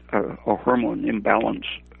a hormone imbalance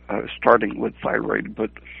starting with thyroid,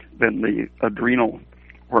 but then the adrenal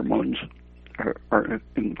hormones are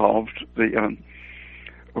involved.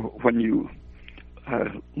 When you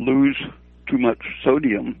lose too much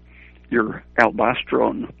sodium, your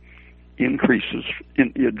aldosterone increases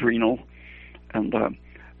in the adrenal, and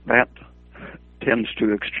that tends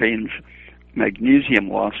to exchange magnesium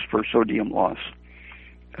loss for sodium loss,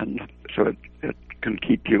 and so it can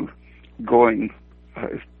keep you going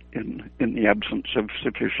in the absence of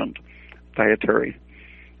sufficient dietary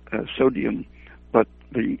sodium. But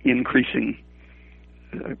the increasing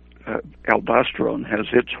aldosterone has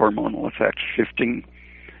its hormonal effects, shifting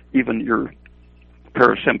even your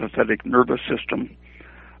parasympathetic nervous system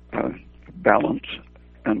balance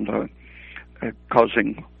and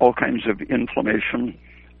causing all kinds of inflammation,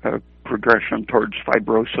 progression towards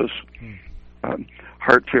fibrosis.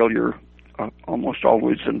 Heart failure almost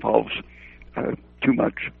always involves too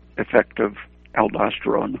much effective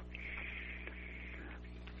aldosterone.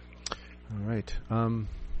 All right.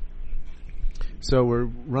 So we're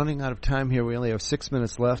running out of time here. We only have 6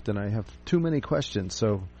 minutes left, and I have too many questions,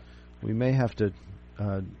 so we may have to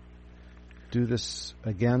do this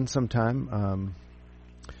again sometime.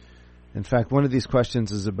 In fact, one of these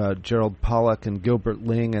questions is about Gerald Pollack and Gilbert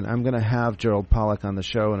Ling, and I'm going to have Gerald Pollack on the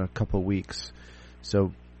show in a couple of weeks.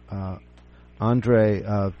 So,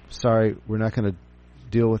 Andre, sorry, we're not going to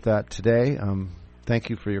deal with that today. Thank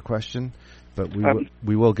you for your question, but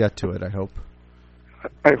we will get to it, I hope.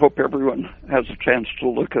 I hope everyone has a chance to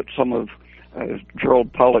look at some of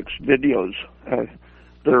Gerald Pollack's videos.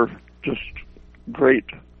 They're just great,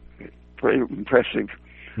 very impressive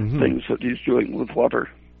things that he's doing with water.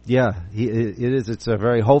 Yeah, it is. It's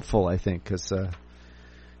very hopeful, I think, because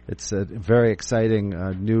it's a very exciting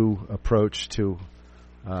new approach to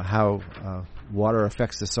how water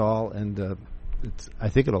affects us all, and I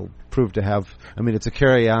think it'll prove to have. I mean, it's a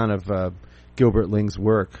carry-on of Gilbert Ling's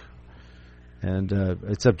work, and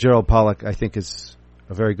except Gerald Pollack, I think, is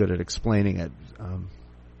very good at explaining it.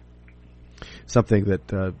 Something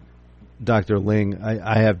that Dr. Ling,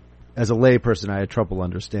 I have, as a layperson, I had trouble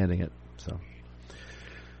understanding it.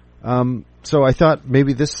 So I thought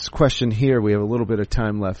maybe this question here, we have a little bit of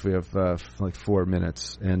time left. We have like 4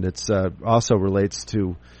 minutes, and it's also relates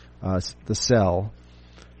to the cell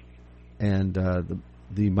and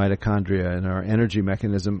the mitochondria and our energy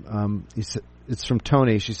mechanism. It's from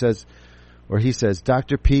Tony. He says,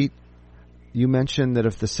 Dr. Peat, you mentioned that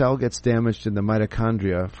if the cell gets damaged in the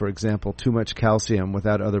mitochondria, for example, too much calcium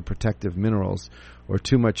without other protective minerals, or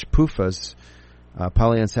too much PUFAs,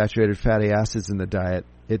 polyunsaturated fatty acids in the diet,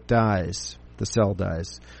 it dies. The cell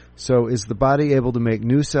dies. So is the body able to make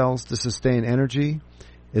new cells to sustain energy?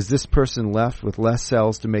 Is this person left with less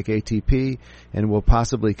cells to make ATP and will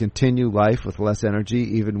possibly continue life with less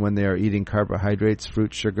energy even when they are eating carbohydrates,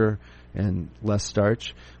 fruit, sugar, and less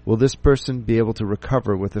starch? Will this person be able to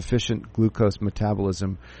recover with efficient glucose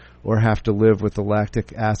metabolism or have to live with the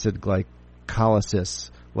lactic acid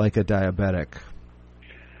glycolysis like a diabetic?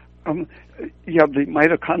 Yeah, the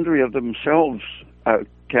mitochondria themselves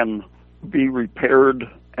can be repaired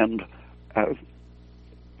and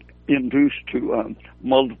induced to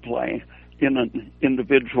multiply in an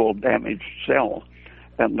individual damaged cell.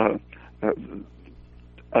 And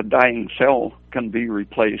a dying cell can be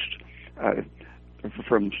replaced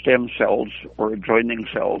from stem cells or adjoining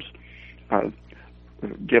cells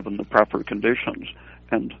given the proper conditions.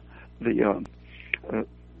 And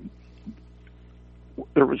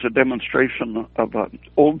there was a demonstration of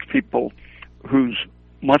old people whose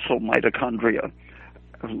muscle mitochondria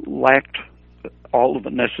lacked all of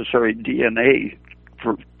the necessary DNA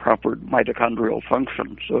for proper mitochondrial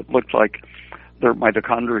function. So it looked like their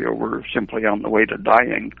mitochondria were simply on the way to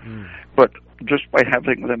dying. But just by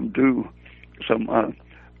having them do some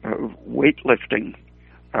weightlifting,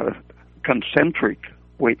 concentric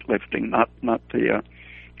weightlifting, not the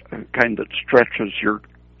kind that stretches your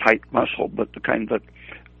tight muscle, but the kind that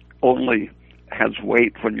only has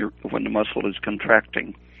weight when the muscle is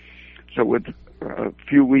contracting. So with a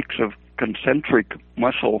few weeks of concentric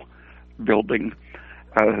muscle building,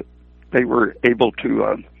 they were able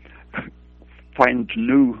to find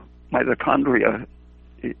new mitochondria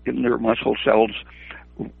in their muscle cells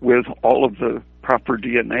with all of the proper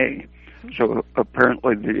DNA. So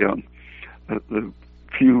apparently the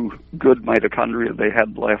few good mitochondria they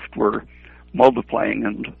had left were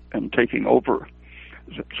multiplying and taking over.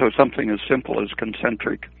 So something as simple as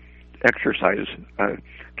concentric exercise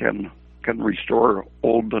can restore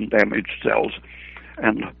old and damaged cells.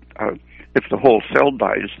 And if the whole cell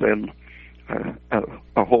dies, then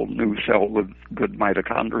a whole new cell with good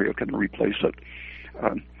mitochondria can replace it.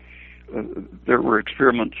 There were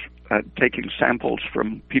experiments taking samples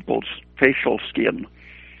from people's facial skin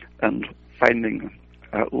and finding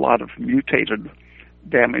a lot of mutated,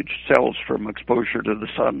 damaged cells from exposure to the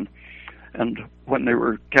sun. And when they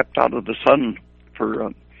were kept out of the sun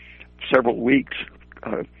for several weeks,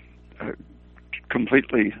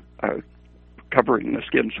 completely covering the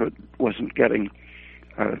skin so it wasn't getting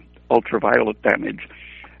ultraviolet damage,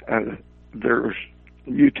 their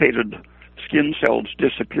mutated skin cells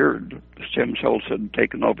disappeared. The stem cells had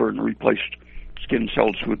taken over and replaced skin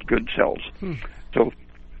cells with good cells. So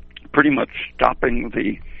pretty much stopping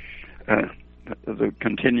the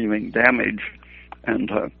continuing damage and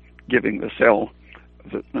giving the cell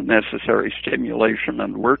the necessary stimulation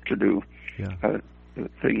and work to do,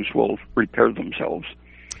 things will repair themselves.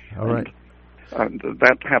 All right. And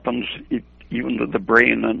that happens even to the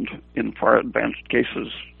brain, and in far advanced cases,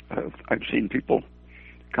 I've seen people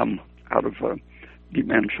come out of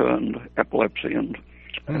dementia and epilepsy and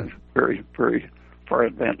very, very far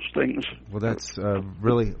advanced things. Well, that's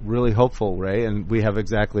really, really hopeful, Ray, and we have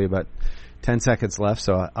exactly about 10 seconds left,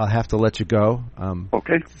 so I'll have to let you go.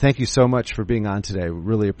 Okay. Thank you so much for being on today. We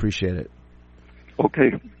really appreciate it.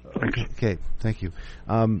 Okay. Okay, thank you.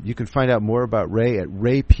 You can find out more about Ray at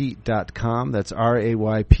raypeat.com. That's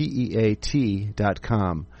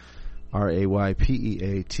RAYPEAT.com.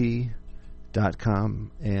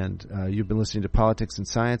 RAYPEAT.com. And you've been listening to Politics and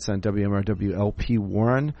Science on WMRW LP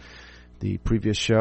Warren. The previous show